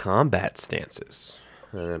 New combat stances.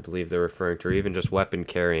 I believe they're referring to, or even just weapon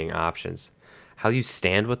carrying options. How you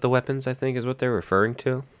stand with the weapons, I think, is what they're referring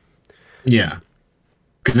to. Yeah,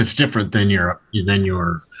 because it's different than your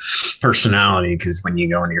personality. Because when you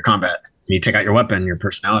go into your combat, and you take out your weapon, your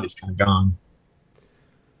personality's kind of gone.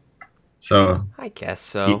 So I guess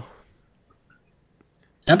so.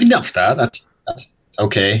 I'd be done for that. That's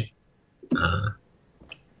okay.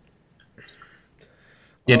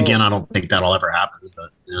 Yet again, I don't think that'll ever happen.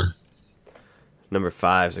 But yeah. Number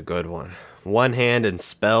 5 is a good one. One hand and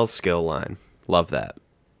spell skill line. Love that.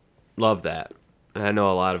 Love that. And I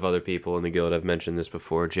know a lot of other people in the guild have mentioned this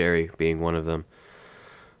before, Jerry being one of them.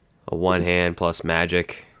 A one hand plus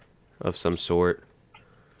magic of some sort.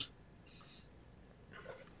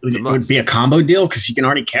 It would be a combo deal because you can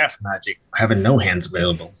already cast magic having no hands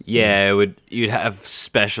available. So. Yeah, you'd have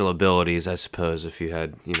special abilities, I suppose, if you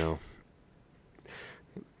had,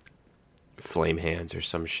 flame hands or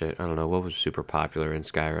some shit. I don't know what was super popular in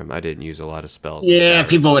Skyrim. I didn't use a lot of spells. Yeah,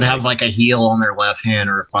 people would have like a heal on their left hand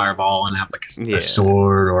or a fireball and have like a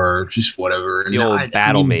sword or just whatever. The old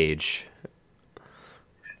battle mage.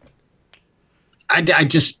 I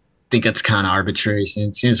just think it's kind of arbitrary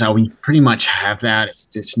since how we pretty much have that.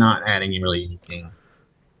 It's not adding really anything.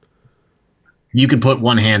 You can put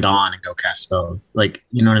one hand on and go cast spells. Like,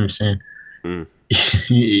 you know what I'm saying?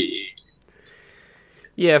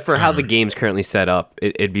 Yeah, for how the game's currently set up,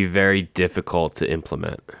 it'd be very difficult to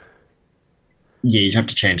implement. Yeah, you'd have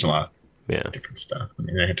to change a lot of different stuff. I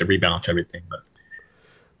mean, they have to rebalance everything.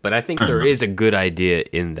 But I think there is a good idea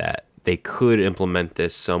in that. They could implement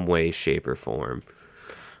this some way, shape, or form.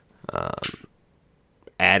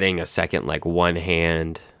 Adding a second, like,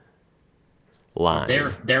 one-hand line.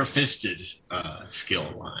 Bare-fisted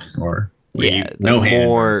skill line. Or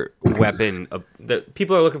more weapon.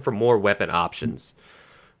 People are looking for more weapon options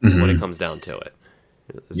when it comes down to it.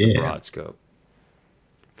 It's a broad scope.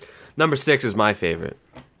 Number 6 is my favorite.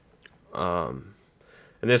 And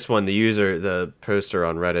this one, the poster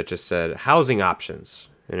on Reddit just said, housing options,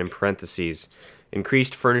 and in parentheses,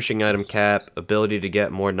 increased furnishing item cap, ability to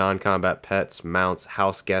get more non-combat pets, mounts,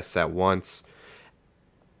 house guests at once.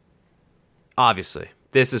 Obviously,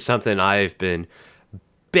 this is something I've been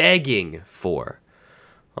begging for.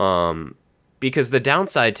 Because the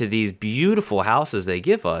downside to these beautiful houses they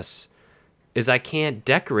give us is I can't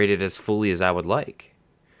decorate it as fully as I would like.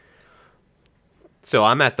 So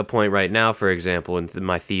I'm at the point right now, for example, in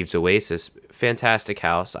my Thieves Oasis, fantastic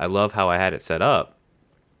house. I love how I had it set up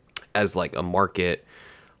as like a market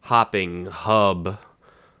hopping hub,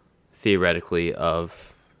 theoretically,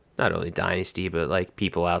 of not only Dynasty, but like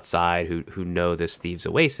people outside who know this Thieves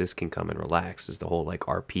Oasis can come and relax, is the whole like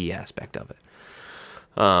RP aspect of it.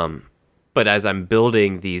 But as I'm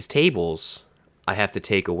building these tables, I have to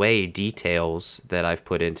take away details that I've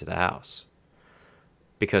put into the house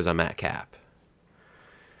because I'm at cap.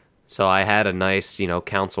 So I had a nice,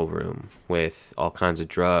 council room with all kinds of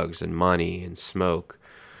drugs and money and smoke.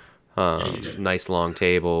 Nice long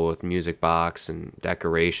table with music box and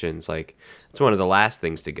decorations. Like, it's one of the last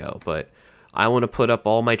things to go, but I want to put up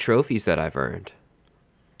all my trophies that I've earned.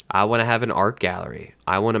 I want to have an art gallery.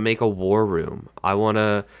 I want to make a war room. I want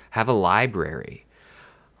to have a library.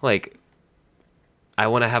 Like, I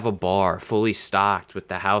want to have a bar fully stocked with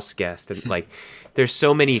the house guest. And like, there's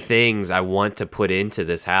so many things I want to put into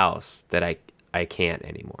this house that I can't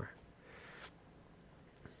anymore.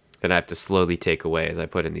 And I have to slowly take away as I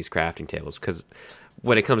put in these crafting tables. Because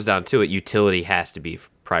when it comes down to it, utility has to be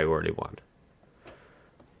priority one.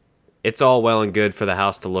 it's all well and good for the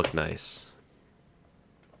house to look nice,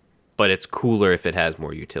 but it's cooler if it has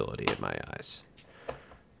more utility in my eyes.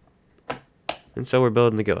 And so we're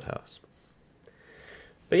building the guild house.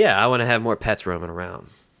 But yeah, I want to have more pets roaming around.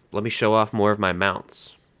 Let me show off more of my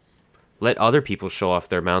mounts. Let other people show off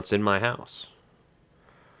their mounts in my house.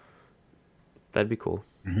 That'd be cool.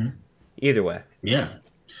 Mm-hmm. Either way. Yeah.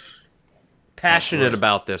 Passionate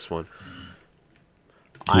about this one.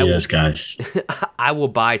 Yes, guys. I will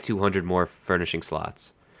buy 200 more furnishing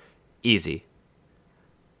slots. Easy.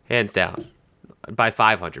 Hands down. I'd buy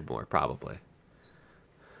 500 more, probably.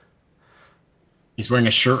 He's wearing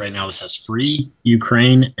a shirt right now that says "Free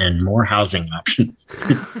Ukraine and more housing options."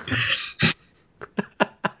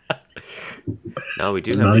 No, we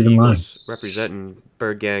do Not have the even Eagles representing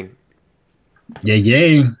Bird Gang.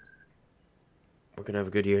 Yay! We're gonna have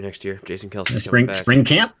a good year next year. Jason Kelsey's coming back. Spring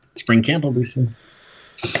camp will be soon.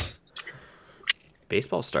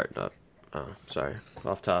 Baseball's starting up. Oh, sorry,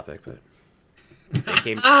 off topic, but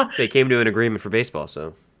they came to an agreement for baseball,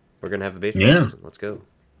 so we're gonna have a baseball season. Let's go.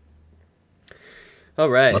 All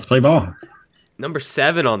right. Let's play ball. Number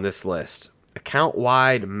 7 on this list: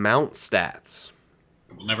 account-wide mount stats.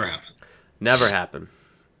 It will never happen. Never happen.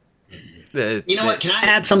 You know what? Can I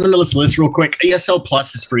add something to this list real quick? ESL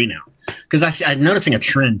Plus is free now because I'm noticing a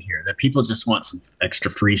trend here that people just want some extra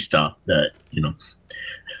free stuff. That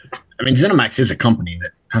I mean, ZeniMax is a company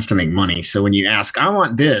that has to make money. So when you ask, "I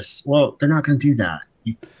want this," well, they're not going to do that.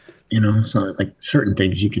 So like certain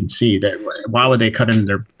things you can see that. Why would they cut into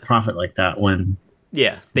their profit like that when?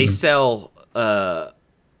 Yeah, they sell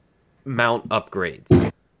mount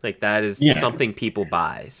upgrades. Like that is something people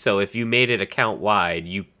buy. So if you made it account wide,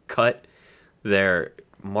 you cut their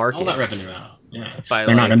market all that revenue out. Yeah, by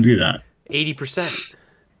they're not going to do that. 80%.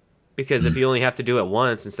 Because if you only have to do it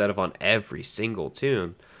once instead of on every single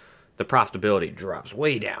tune, the profitability drops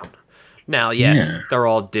way down. Now, yes, they're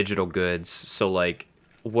all digital goods, so like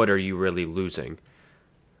what are you really losing?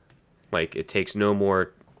 Like it takes no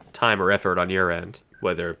more time or effort on your end,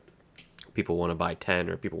 whether people want to buy 10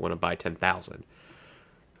 or people want to buy 10,000.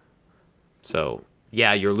 So,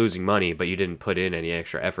 yeah, you're losing money, but you didn't put in any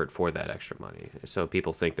extra effort for that extra money. So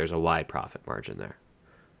people think there's a wide profit margin there.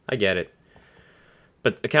 I get it.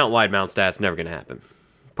 But account-wide mount stats never going to happen.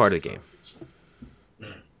 Part of the game.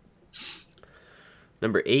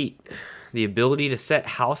 Number 8, the ability to set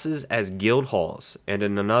houses as guild halls and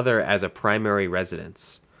in another as a primary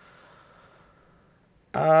residence.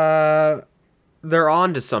 They're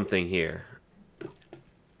on to something here.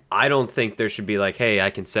 I don't think there should be like, hey, I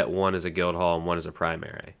can set one as a guild hall and one as a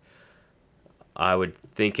primary. I would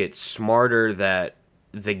think it's smarter that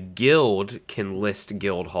the guild can list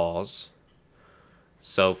guild halls.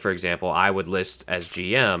 So, for example, I would list as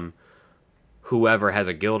GM whoever has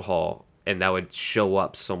a guild hall, and that would show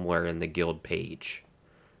up somewhere in the guild page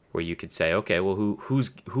where you could say, okay, well,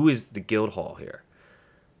 who is the guild hall here?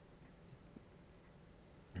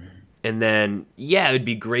 And then, yeah, it would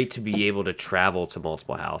be great to be able to travel to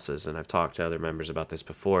multiple houses. And I've talked to other members about this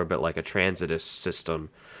before, but like a transit system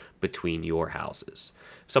between your houses.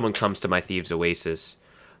 If someone comes to my Thieves Oasis,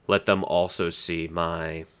 let them also see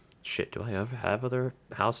my... Shit, do I ever have other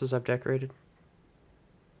houses I've decorated?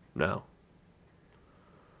 No.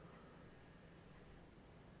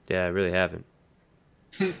 Yeah, I really haven't.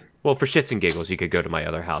 Well, for shits and giggles, you could go to my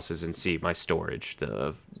other houses and see my storage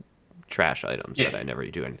of trash items that I never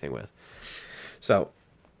do anything with. So,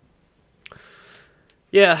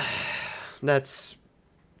 yeah, there's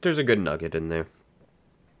a good nugget in there.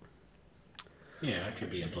 Yeah, it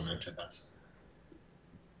could be implemented. That's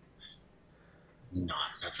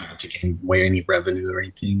not taking away any revenue or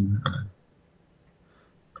anything.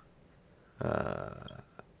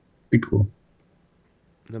 Be cool.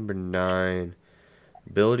 Number 9,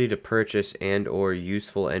 ability to purchase and or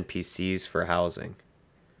useful NPCs for housing.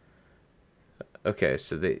 Okay,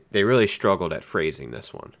 so they really struggled at phrasing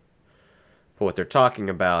this one. But what they're talking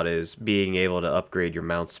about is being able to upgrade your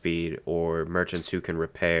mount speed or merchants who can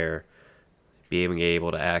repair, being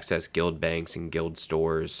able to access guild banks and guild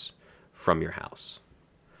stores from your house.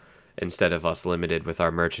 Instead of us limited with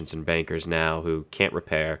our merchants and bankers now who can't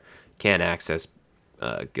repair, can't access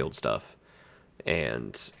guild stuff.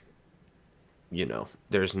 And,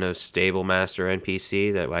 there's no stable master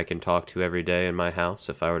NPC that I can talk to every day in my house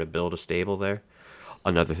if I were to build a stable there.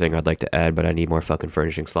 Another thing I'd like to add, but I need more fucking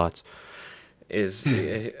furnishing slots, is...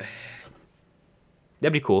 that'd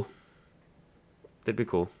be cool. That'd be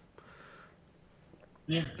cool.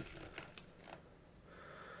 Yeah.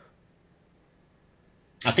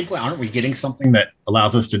 I think, aren't we getting something that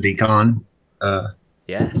allows us to decon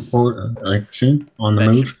Yes. Or like soon on the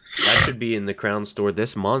That move. should be in the Crown Store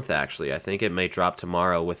this month. Actually, I think it may drop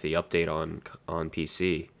tomorrow with the update on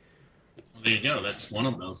PC. Well, there you go. That's one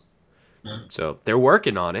of those. Yeah. So they're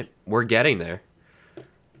working on it. We're getting there.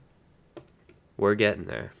 We're getting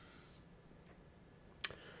there.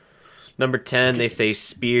 Number 10, they say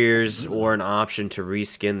spears or an option to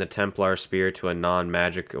reskin the Templar spear to a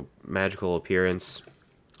non-magical appearance.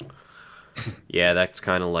 Yeah, that's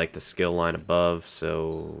kind of like the skill line above.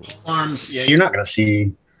 So Arms. Yeah, you're not gonna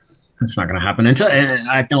see. It's not gonna happen until. And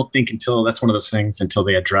I don't think until that's one of those things until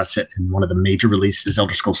they address it in one of the major releases,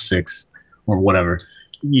 Elder Scrolls 6 or whatever.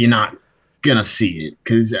 You're not gonna see it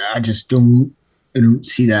because I just don't. I don't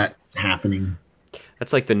see that happening.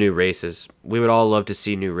 that's like the new races. We would all love to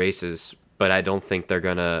see new races, but I don't think they're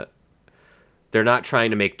gonna. They're not trying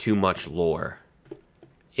to make too much lore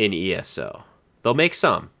in ESO. They'll make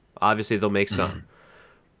some. Obviously, they'll make some. Mm-hmm.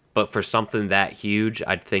 But for something that huge,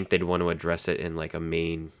 I'd think they'd want to address it in like a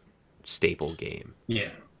main staple game. Yeah,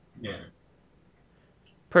 yeah.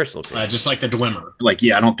 Personal opinion. Just like the Dwemer. Like,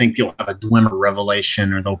 yeah, I don't think you'll have a Dwemer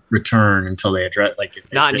revelation or they'll return until they address like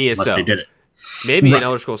not in ESO. Unless they did it. Maybe in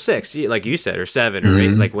Elder Scrolls 6, like you said, or 7, or 8,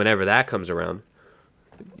 like whenever that comes around.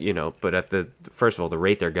 You know, but at the first of all, the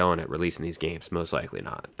rate they're going at releasing these games, most likely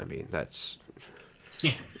not. I mean, that's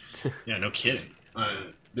yeah, no kidding.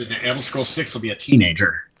 The Elder Scrolls 6 will be a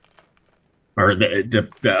teenager, or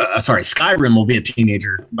sorry, Skyrim will be a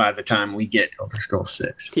teenager by the time we get Elder Scrolls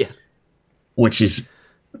 6. Yeah, which is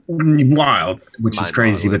wild, which is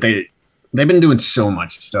crazy. But they've been doing so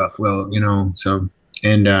much stuff. Well, you know, so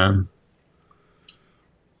and.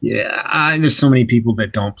 Yeah, there's so many people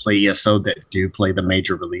that don't play ESO that do play the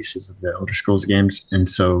major releases of the Elder Scrolls games, and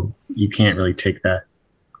so you can't really take that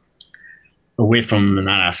away from them in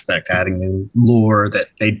that aspect. Adding new lore that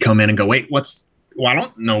they'd come in and go, "Wait, I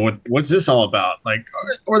don't know what's this all about?" Like,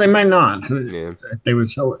 or they might not. Yeah, they would.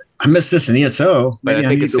 So I missed this in ESO. But I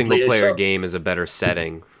think a single player game is a better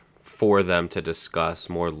setting for them to discuss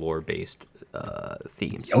more lore based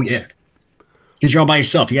themes. Oh yeah, because you're all by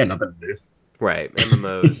yourself. You got nothing to do. Right,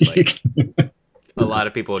 MMOs, like a lot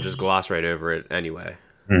of people just gloss right over it anyway.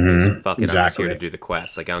 Fuck it, exactly. I'm just here to do the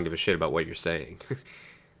quest. Like, I don't give a shit about what you're saying.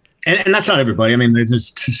 and that's not everybody. I mean, there's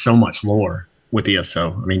just so much lore with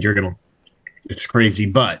ESO. I mean, it's crazy,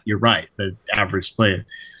 but you're right. The average player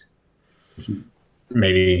is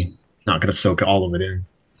maybe not going to soak all of it in.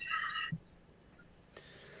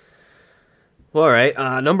 Well, all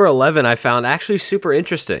right. Number 11 I found actually super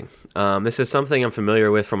interesting. This is something I'm familiar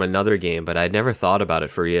with from another game, but I'd never thought about it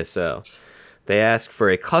for ESO. They asked for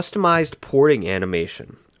a customized porting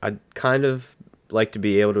animation. I'd kind of like to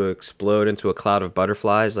be able to explode into a cloud of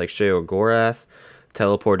butterflies like Sheogorath,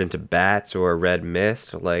 teleport into bats or a red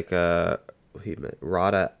mist like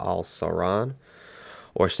Rada al-Saran,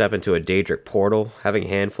 or step into a Daedric portal. Having a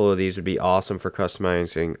handful of these would be awesome for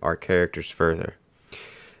customizing our characters further.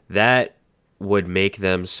 That would make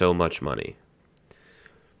them so much money.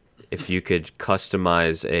 If you could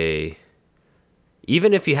customize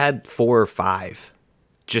even if you had 4 or 5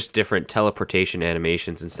 just different teleportation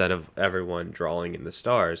animations instead of everyone drawing in the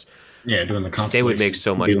stars. Yeah, doing the constellations. They would make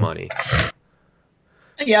so much money.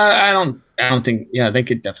 Yeah, I don't think they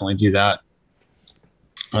could definitely do that.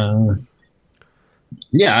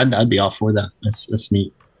 Yeah, I'd be all for that. That's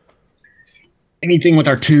neat. Anything with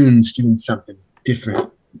our tunes doing something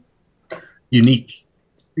different. Unique,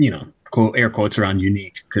 you know, quote air quotes around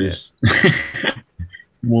unique because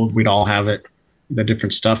we'd all have it, the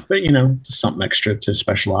different stuff, but you know, just something extra to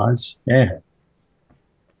specialize. Yeah,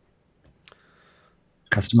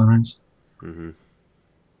 customize.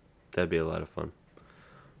 That'd be a lot of fun.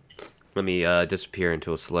 Let me disappear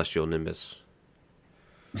into a celestial nimbus.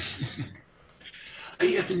 I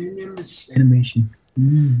got the nimbus animation.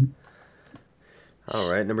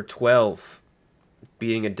 All right, number 12.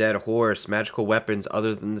 Beating a dead horse, magical weapons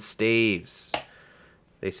other than the staves.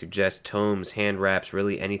 They suggest tomes, hand wraps,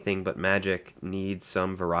 really anything but magic needs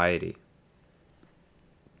some variety.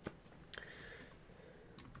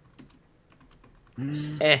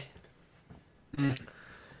 You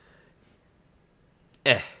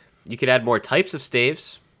could add more types of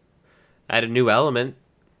staves. Add a new element.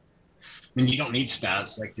 I mean, you don't need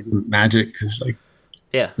staves like to do magic because, like,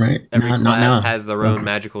 yeah, right. Every class has their own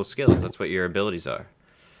magical skills. That's what your abilities are.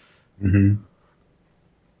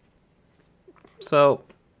 So,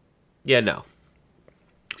 yeah, no.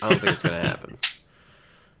 I don't think it's going to happen.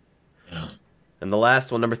 Yeah. And the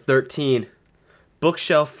last one, number 13.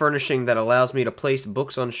 Bookshelf furnishing that allows me to place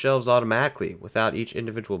books on shelves automatically without each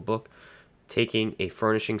individual book taking a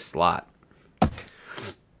furnishing slot.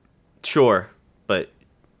 Sure, but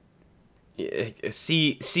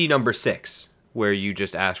C number 6, where you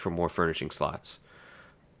just ask for more furnishing slots,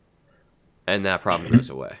 and that problem goes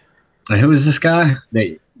away. And who is this guy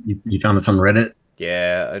that you found this on Reddit?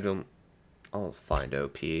 Yeah, I'll find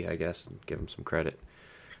OP, I guess, and give him some credit.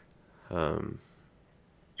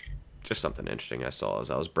 Just something interesting I saw as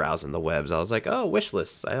I was browsing the webs. I was like, oh, wish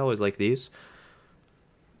lists. I always like these.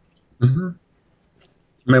 Mm-hmm.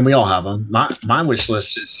 I mean, we all have them. My wish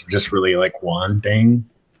list is just really like one thing,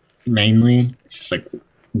 mainly. It's just like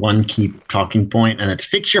one key talking point, and it's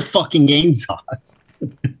fix your fucking game sauce.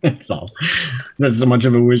 That's all. That's so much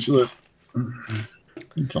of a wish list.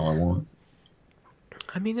 That's all I want.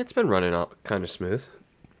 I mean, it's been running out kind of smooth.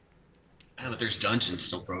 Yeah, but there's dungeons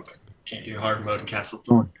still broken. Can't do hard mode in Castle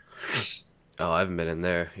Thorn. Oh, I haven't been in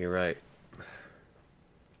there. You're right.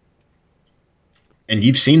 And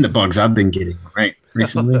you've seen the bugs I've been getting, right?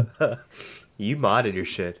 Recently. You modded your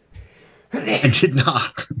shit. I did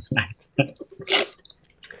not.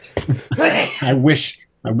 I wish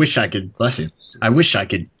I could. Bless you. I wish I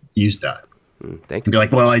could use that. Thank And you. be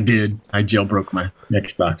like, well, I did. I jailbroke my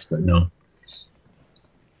Xbox, but no.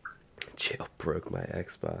 Jailbroke my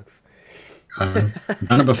Xbox.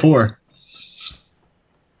 Done it before.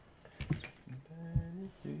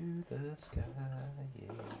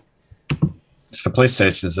 It's the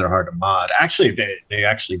PlayStations that are hard to mod. Actually, they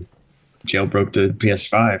actually jailbroke the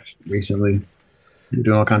PS5 recently. They're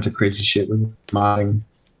doing all kinds of crazy shit with modding.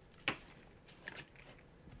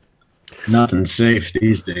 Nothing's safe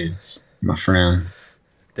these days, my friend.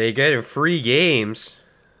 They get free games,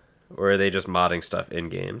 or are they just modding stuff in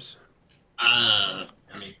games? I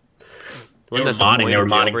mean, Wasn't that the modding, point they were of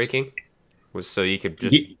modding. jailbreaking? Was so you could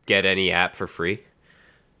just get any app for free?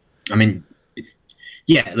 I mean,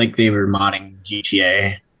 yeah, like they were modding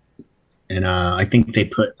GTA, and I think they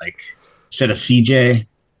put like instead of CJ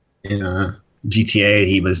in GTA,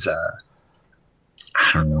 he was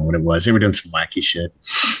I don't know what it was. They were doing some wacky shit.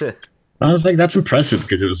 I was like, that's impressive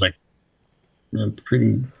because it was like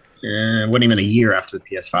pretty. It wasn't even a year after the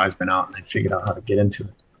PS5's been out, and they figured out how to get into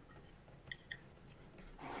it.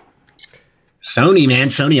 Sony, man,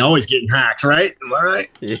 Sony always getting hacked, right? Am I right?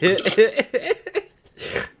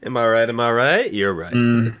 Am I right? Am I right? You're right.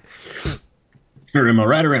 Or am I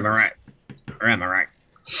right? Or am I right? Or am I right?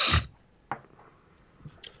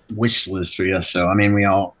 Wish list for you. So I mean, we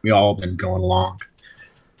all been going along,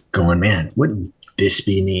 going, man, wouldn't this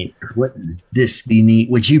be neat? Or wouldn't this be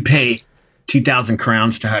neat? Would you pay 2,000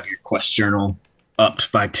 crowns to have your quest journal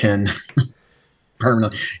upped by 10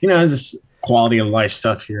 permanently? You know, just quality of life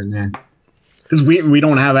stuff here and there. Because we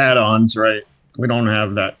don't have add-ons, right? We don't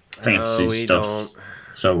have that fancy we stuff. don't.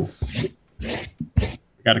 So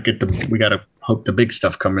we gotta hope the big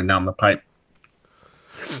stuff coming down the pipe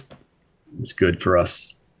is good for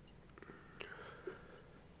us.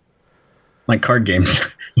 Like card games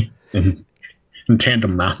and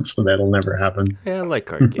tandem mounts, so that'll never happen. Yeah, I like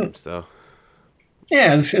card games though.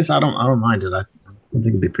 Yeah, I don't mind it. I think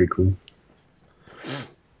it'd be pretty cool.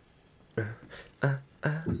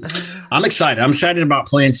 I'm excited. I'm excited about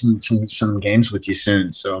playing some games with you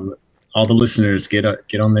soon. So all the listeners get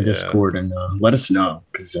on the Discord and let us know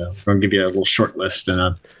because we're gonna give you a little short list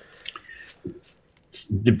and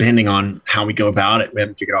depending on how we go about it, we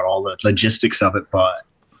haven't figured out all the logistics of it, but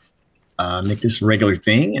make this a regular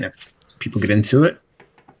thing. And if people get into it,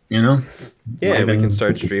 you know, yeah, we can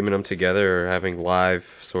start streaming them together or having live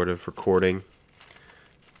sort of recording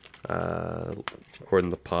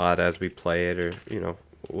the pod as we play it, or you know,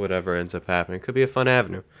 whatever ends up happening. It could be a fun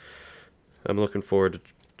avenue. I'm looking forward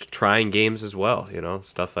to trying games as well, you know,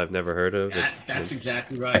 stuff I've never heard of. That's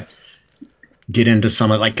exactly right. Get into some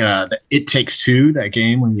of like It Takes Two, that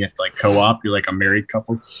game when you have to like co-op, you're like a married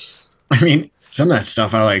couple. I mean, some of that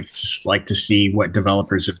stuff I like to see what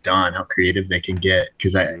developers have done, how creative they can get,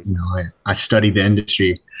 because I study the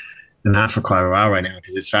industry and that for quite a while right now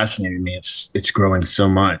because it's fascinating me. It's growing so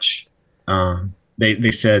much.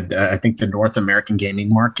 They said I think the North American gaming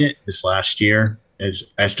market this last year is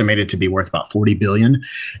estimated to be worth about 40 billion,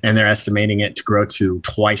 and they're estimating it to grow to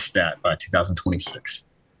twice that by 2026.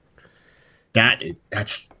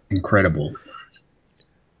 That's incredible.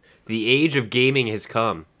 The age of gaming has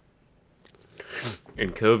come,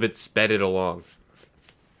 and COVID sped it along.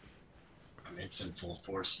 I mean, it's in full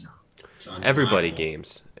force now. Everybody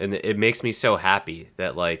games, and it makes me so happy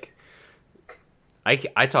that like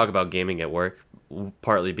I talk about gaming at work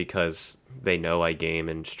partly because they know I game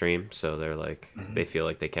and stream, so they're like they feel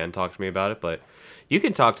like they can talk to me about it. But you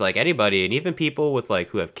can talk to like anybody, and even people with like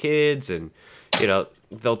who have kids, and you know,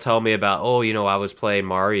 they'll tell me about, oh, you know, I was playing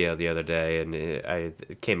Mario the other day and I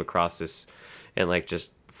came across this, and like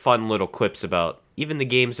just fun little clips about even the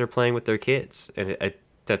games they're playing with their kids, and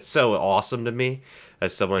that's so awesome to me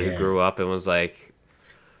as someone who grew up and was like,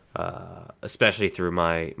 especially through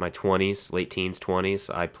my 20s, late teens,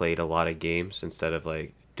 20s, I played a lot of games instead of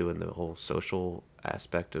like doing the whole social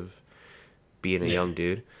aspect of being a young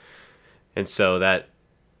dude. And so that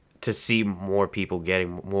to see more people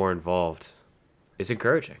getting more involved is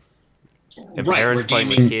encouraging. And parents playing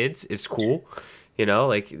with kids is cool. You know,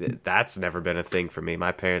 like that's never been a thing for me.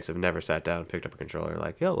 My parents have never sat down and picked up a controller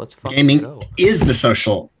like, yo, let's fucking Gaming go. is the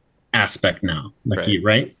social aspect now. Like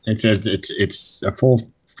right? It's a full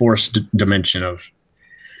force dimension of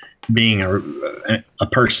being a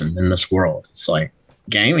person in this world. It's like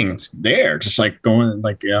gaming's there, just like going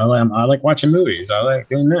like I like watching movies. I like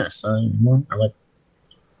doing this. I like.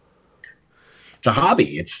 It's a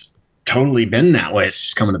hobby. It's totally been that way. It's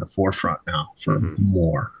just coming to the forefront now for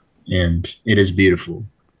more, and it is beautiful.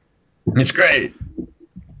 It's great.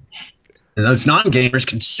 And those non-gamers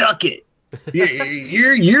can suck it.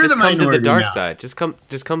 You're just the minority. Come to the dark now. side. Just come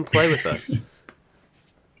play with us.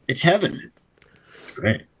 It's heaven. It's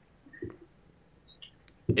great.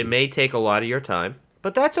 It may take a lot of your time,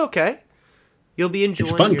 but that's okay. You'll be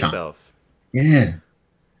enjoying yourself. Time. Yeah.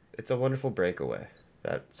 It's a wonderful breakaway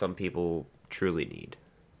that some people truly need.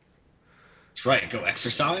 That's right. Go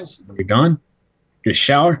exercise. Be done. Get a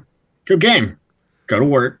shower. Go game. Go to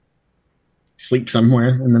work. Sleep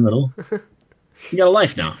somewhere in the middle. You got a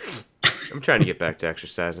life now. I'm trying to get back to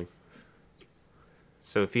exercising.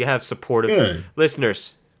 So if you have supportive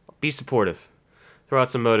listeners, be supportive. Throw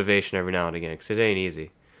out some motivation every now and again, because it ain't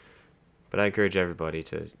easy. But I encourage everybody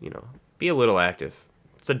to, be a little active.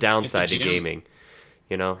 It's a downside to gaming.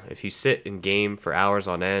 If you sit and game for hours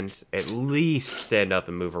on end, at least stand up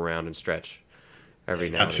and move around and stretch every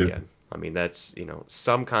now and again. I mean, that's,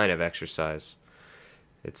 some kind of exercise.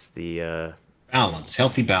 It's the... balance,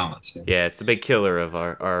 healthy balance. Yeah, it's the big killer of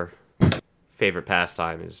our favorite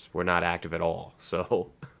pastime is we're not active at all. So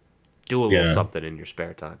do a little something in your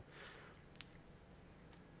spare time.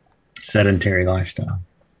 Sedentary lifestyle.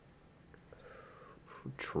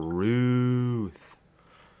 Truth.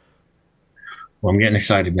 Well, I'm getting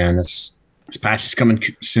excited, man. This patch is coming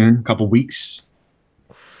soon, a couple weeks.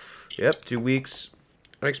 Yep, 2 weeks.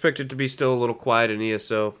 I expect it to be still a little quiet in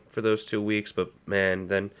ESO for those 2 weeks, but man,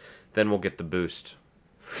 then we'll get the boost.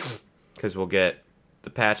 Because we'll get the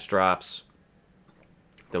patch drops,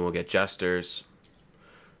 then we'll get jesters.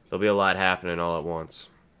 There'll be a lot happening all at once.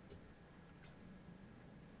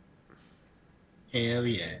 Hell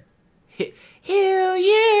yeah. Hell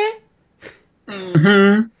yeah!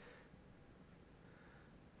 Mm-hmm.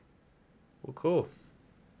 Well, cool.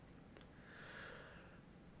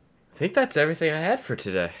 I think that's everything I had for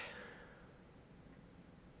today.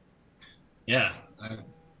 Yeah.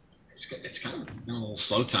 It's kind of been a little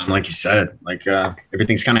slow time, like you said. Like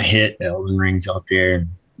everything's kind of hit. Elden Ring's out there, and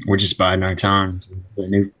we're just biding our time. The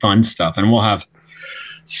new fun stuff, and we'll have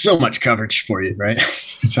so much coverage for you, right?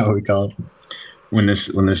 That's how we call it when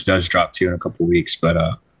this does drop too in a couple of weeks.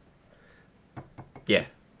 But yeah,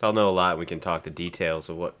 I'll know a lot. We can talk the details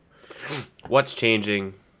of what's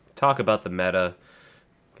changing. Talk about the meta.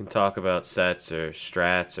 Can talk about sets or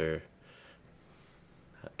strats or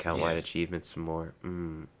count-wide achievements some more.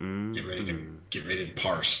 Get ready to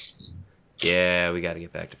parse. Yeah, we got to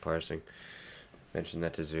get back to parsing. Mentioned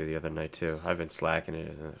that to Zoo the other night too. I've been slacking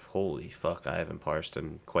it. Holy fuck, I haven't parsed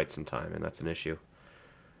in quite some time, and that's an issue.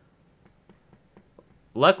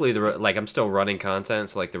 Luckily, I'm still running content,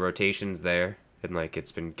 so like the rotation's there, and like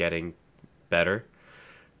it's been getting better.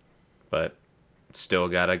 But still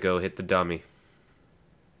gotta go hit the dummy.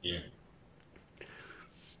 Yeah.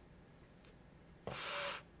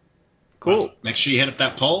 Cool. Well, make sure you hit up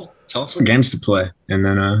that poll. Tell us what games to play, and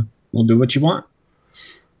then we'll do what you want.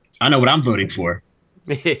 I know what I'm voting for.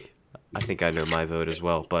 I think I know my vote as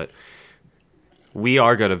well, but we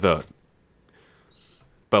are going to vote.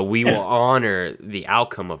 But we will honor the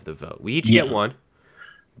outcome of the vote. We each get one,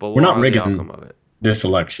 but we're not rigging the outcome of it. This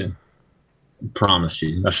election. I promise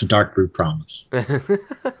you. That's a DarkBrue promise.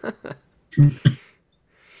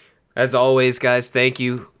 As always, guys, thank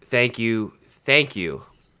you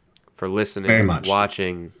for listening, very much.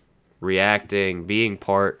 Watching, reacting, being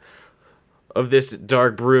part of this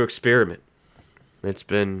DarkBrue experiment. It's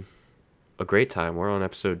been a great time. We're on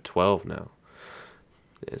episode 12 now.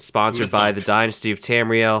 It's sponsored by the Dynasty of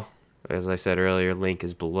Tamriel. As I said earlier, link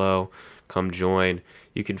is below. Come join.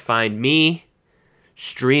 You can find me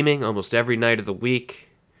streaming almost every night of the week,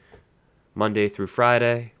 Monday through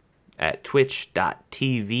Friday, at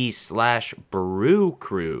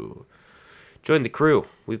twitch.tv/brewcrew. Join the crew.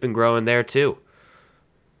 We've been growing there too.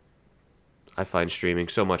 I find streaming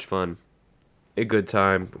so much fun. a good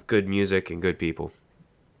time, good music, and good people.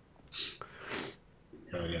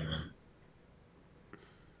 Oh yeah, man.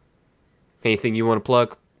 Anything you want to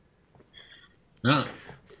plug? No,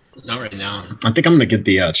 not right now. I think I'm gonna get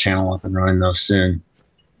the channel up and running though soon,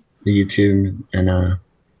 the YouTube, and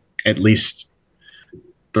at least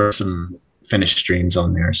throw some finished streams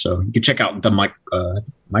on there. So you can check out the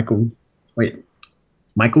Michael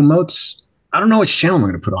Moats. I don't know which channel I'm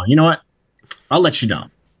gonna put on. You know what? I'll let you know.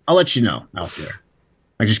 I'll let you know out there.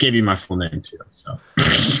 I just gave you my full name too. So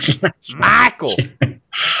that's Michael. I'm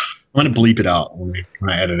gonna bleep it out when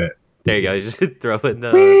I edit it. There you go. You just throw in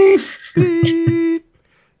the beep.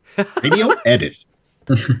 Video edit.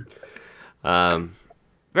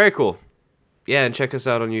 Very cool. Yeah, and check us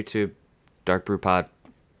out on YouTube, DarkBrue Pod.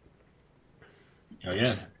 Oh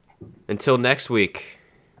yeah. Until next week.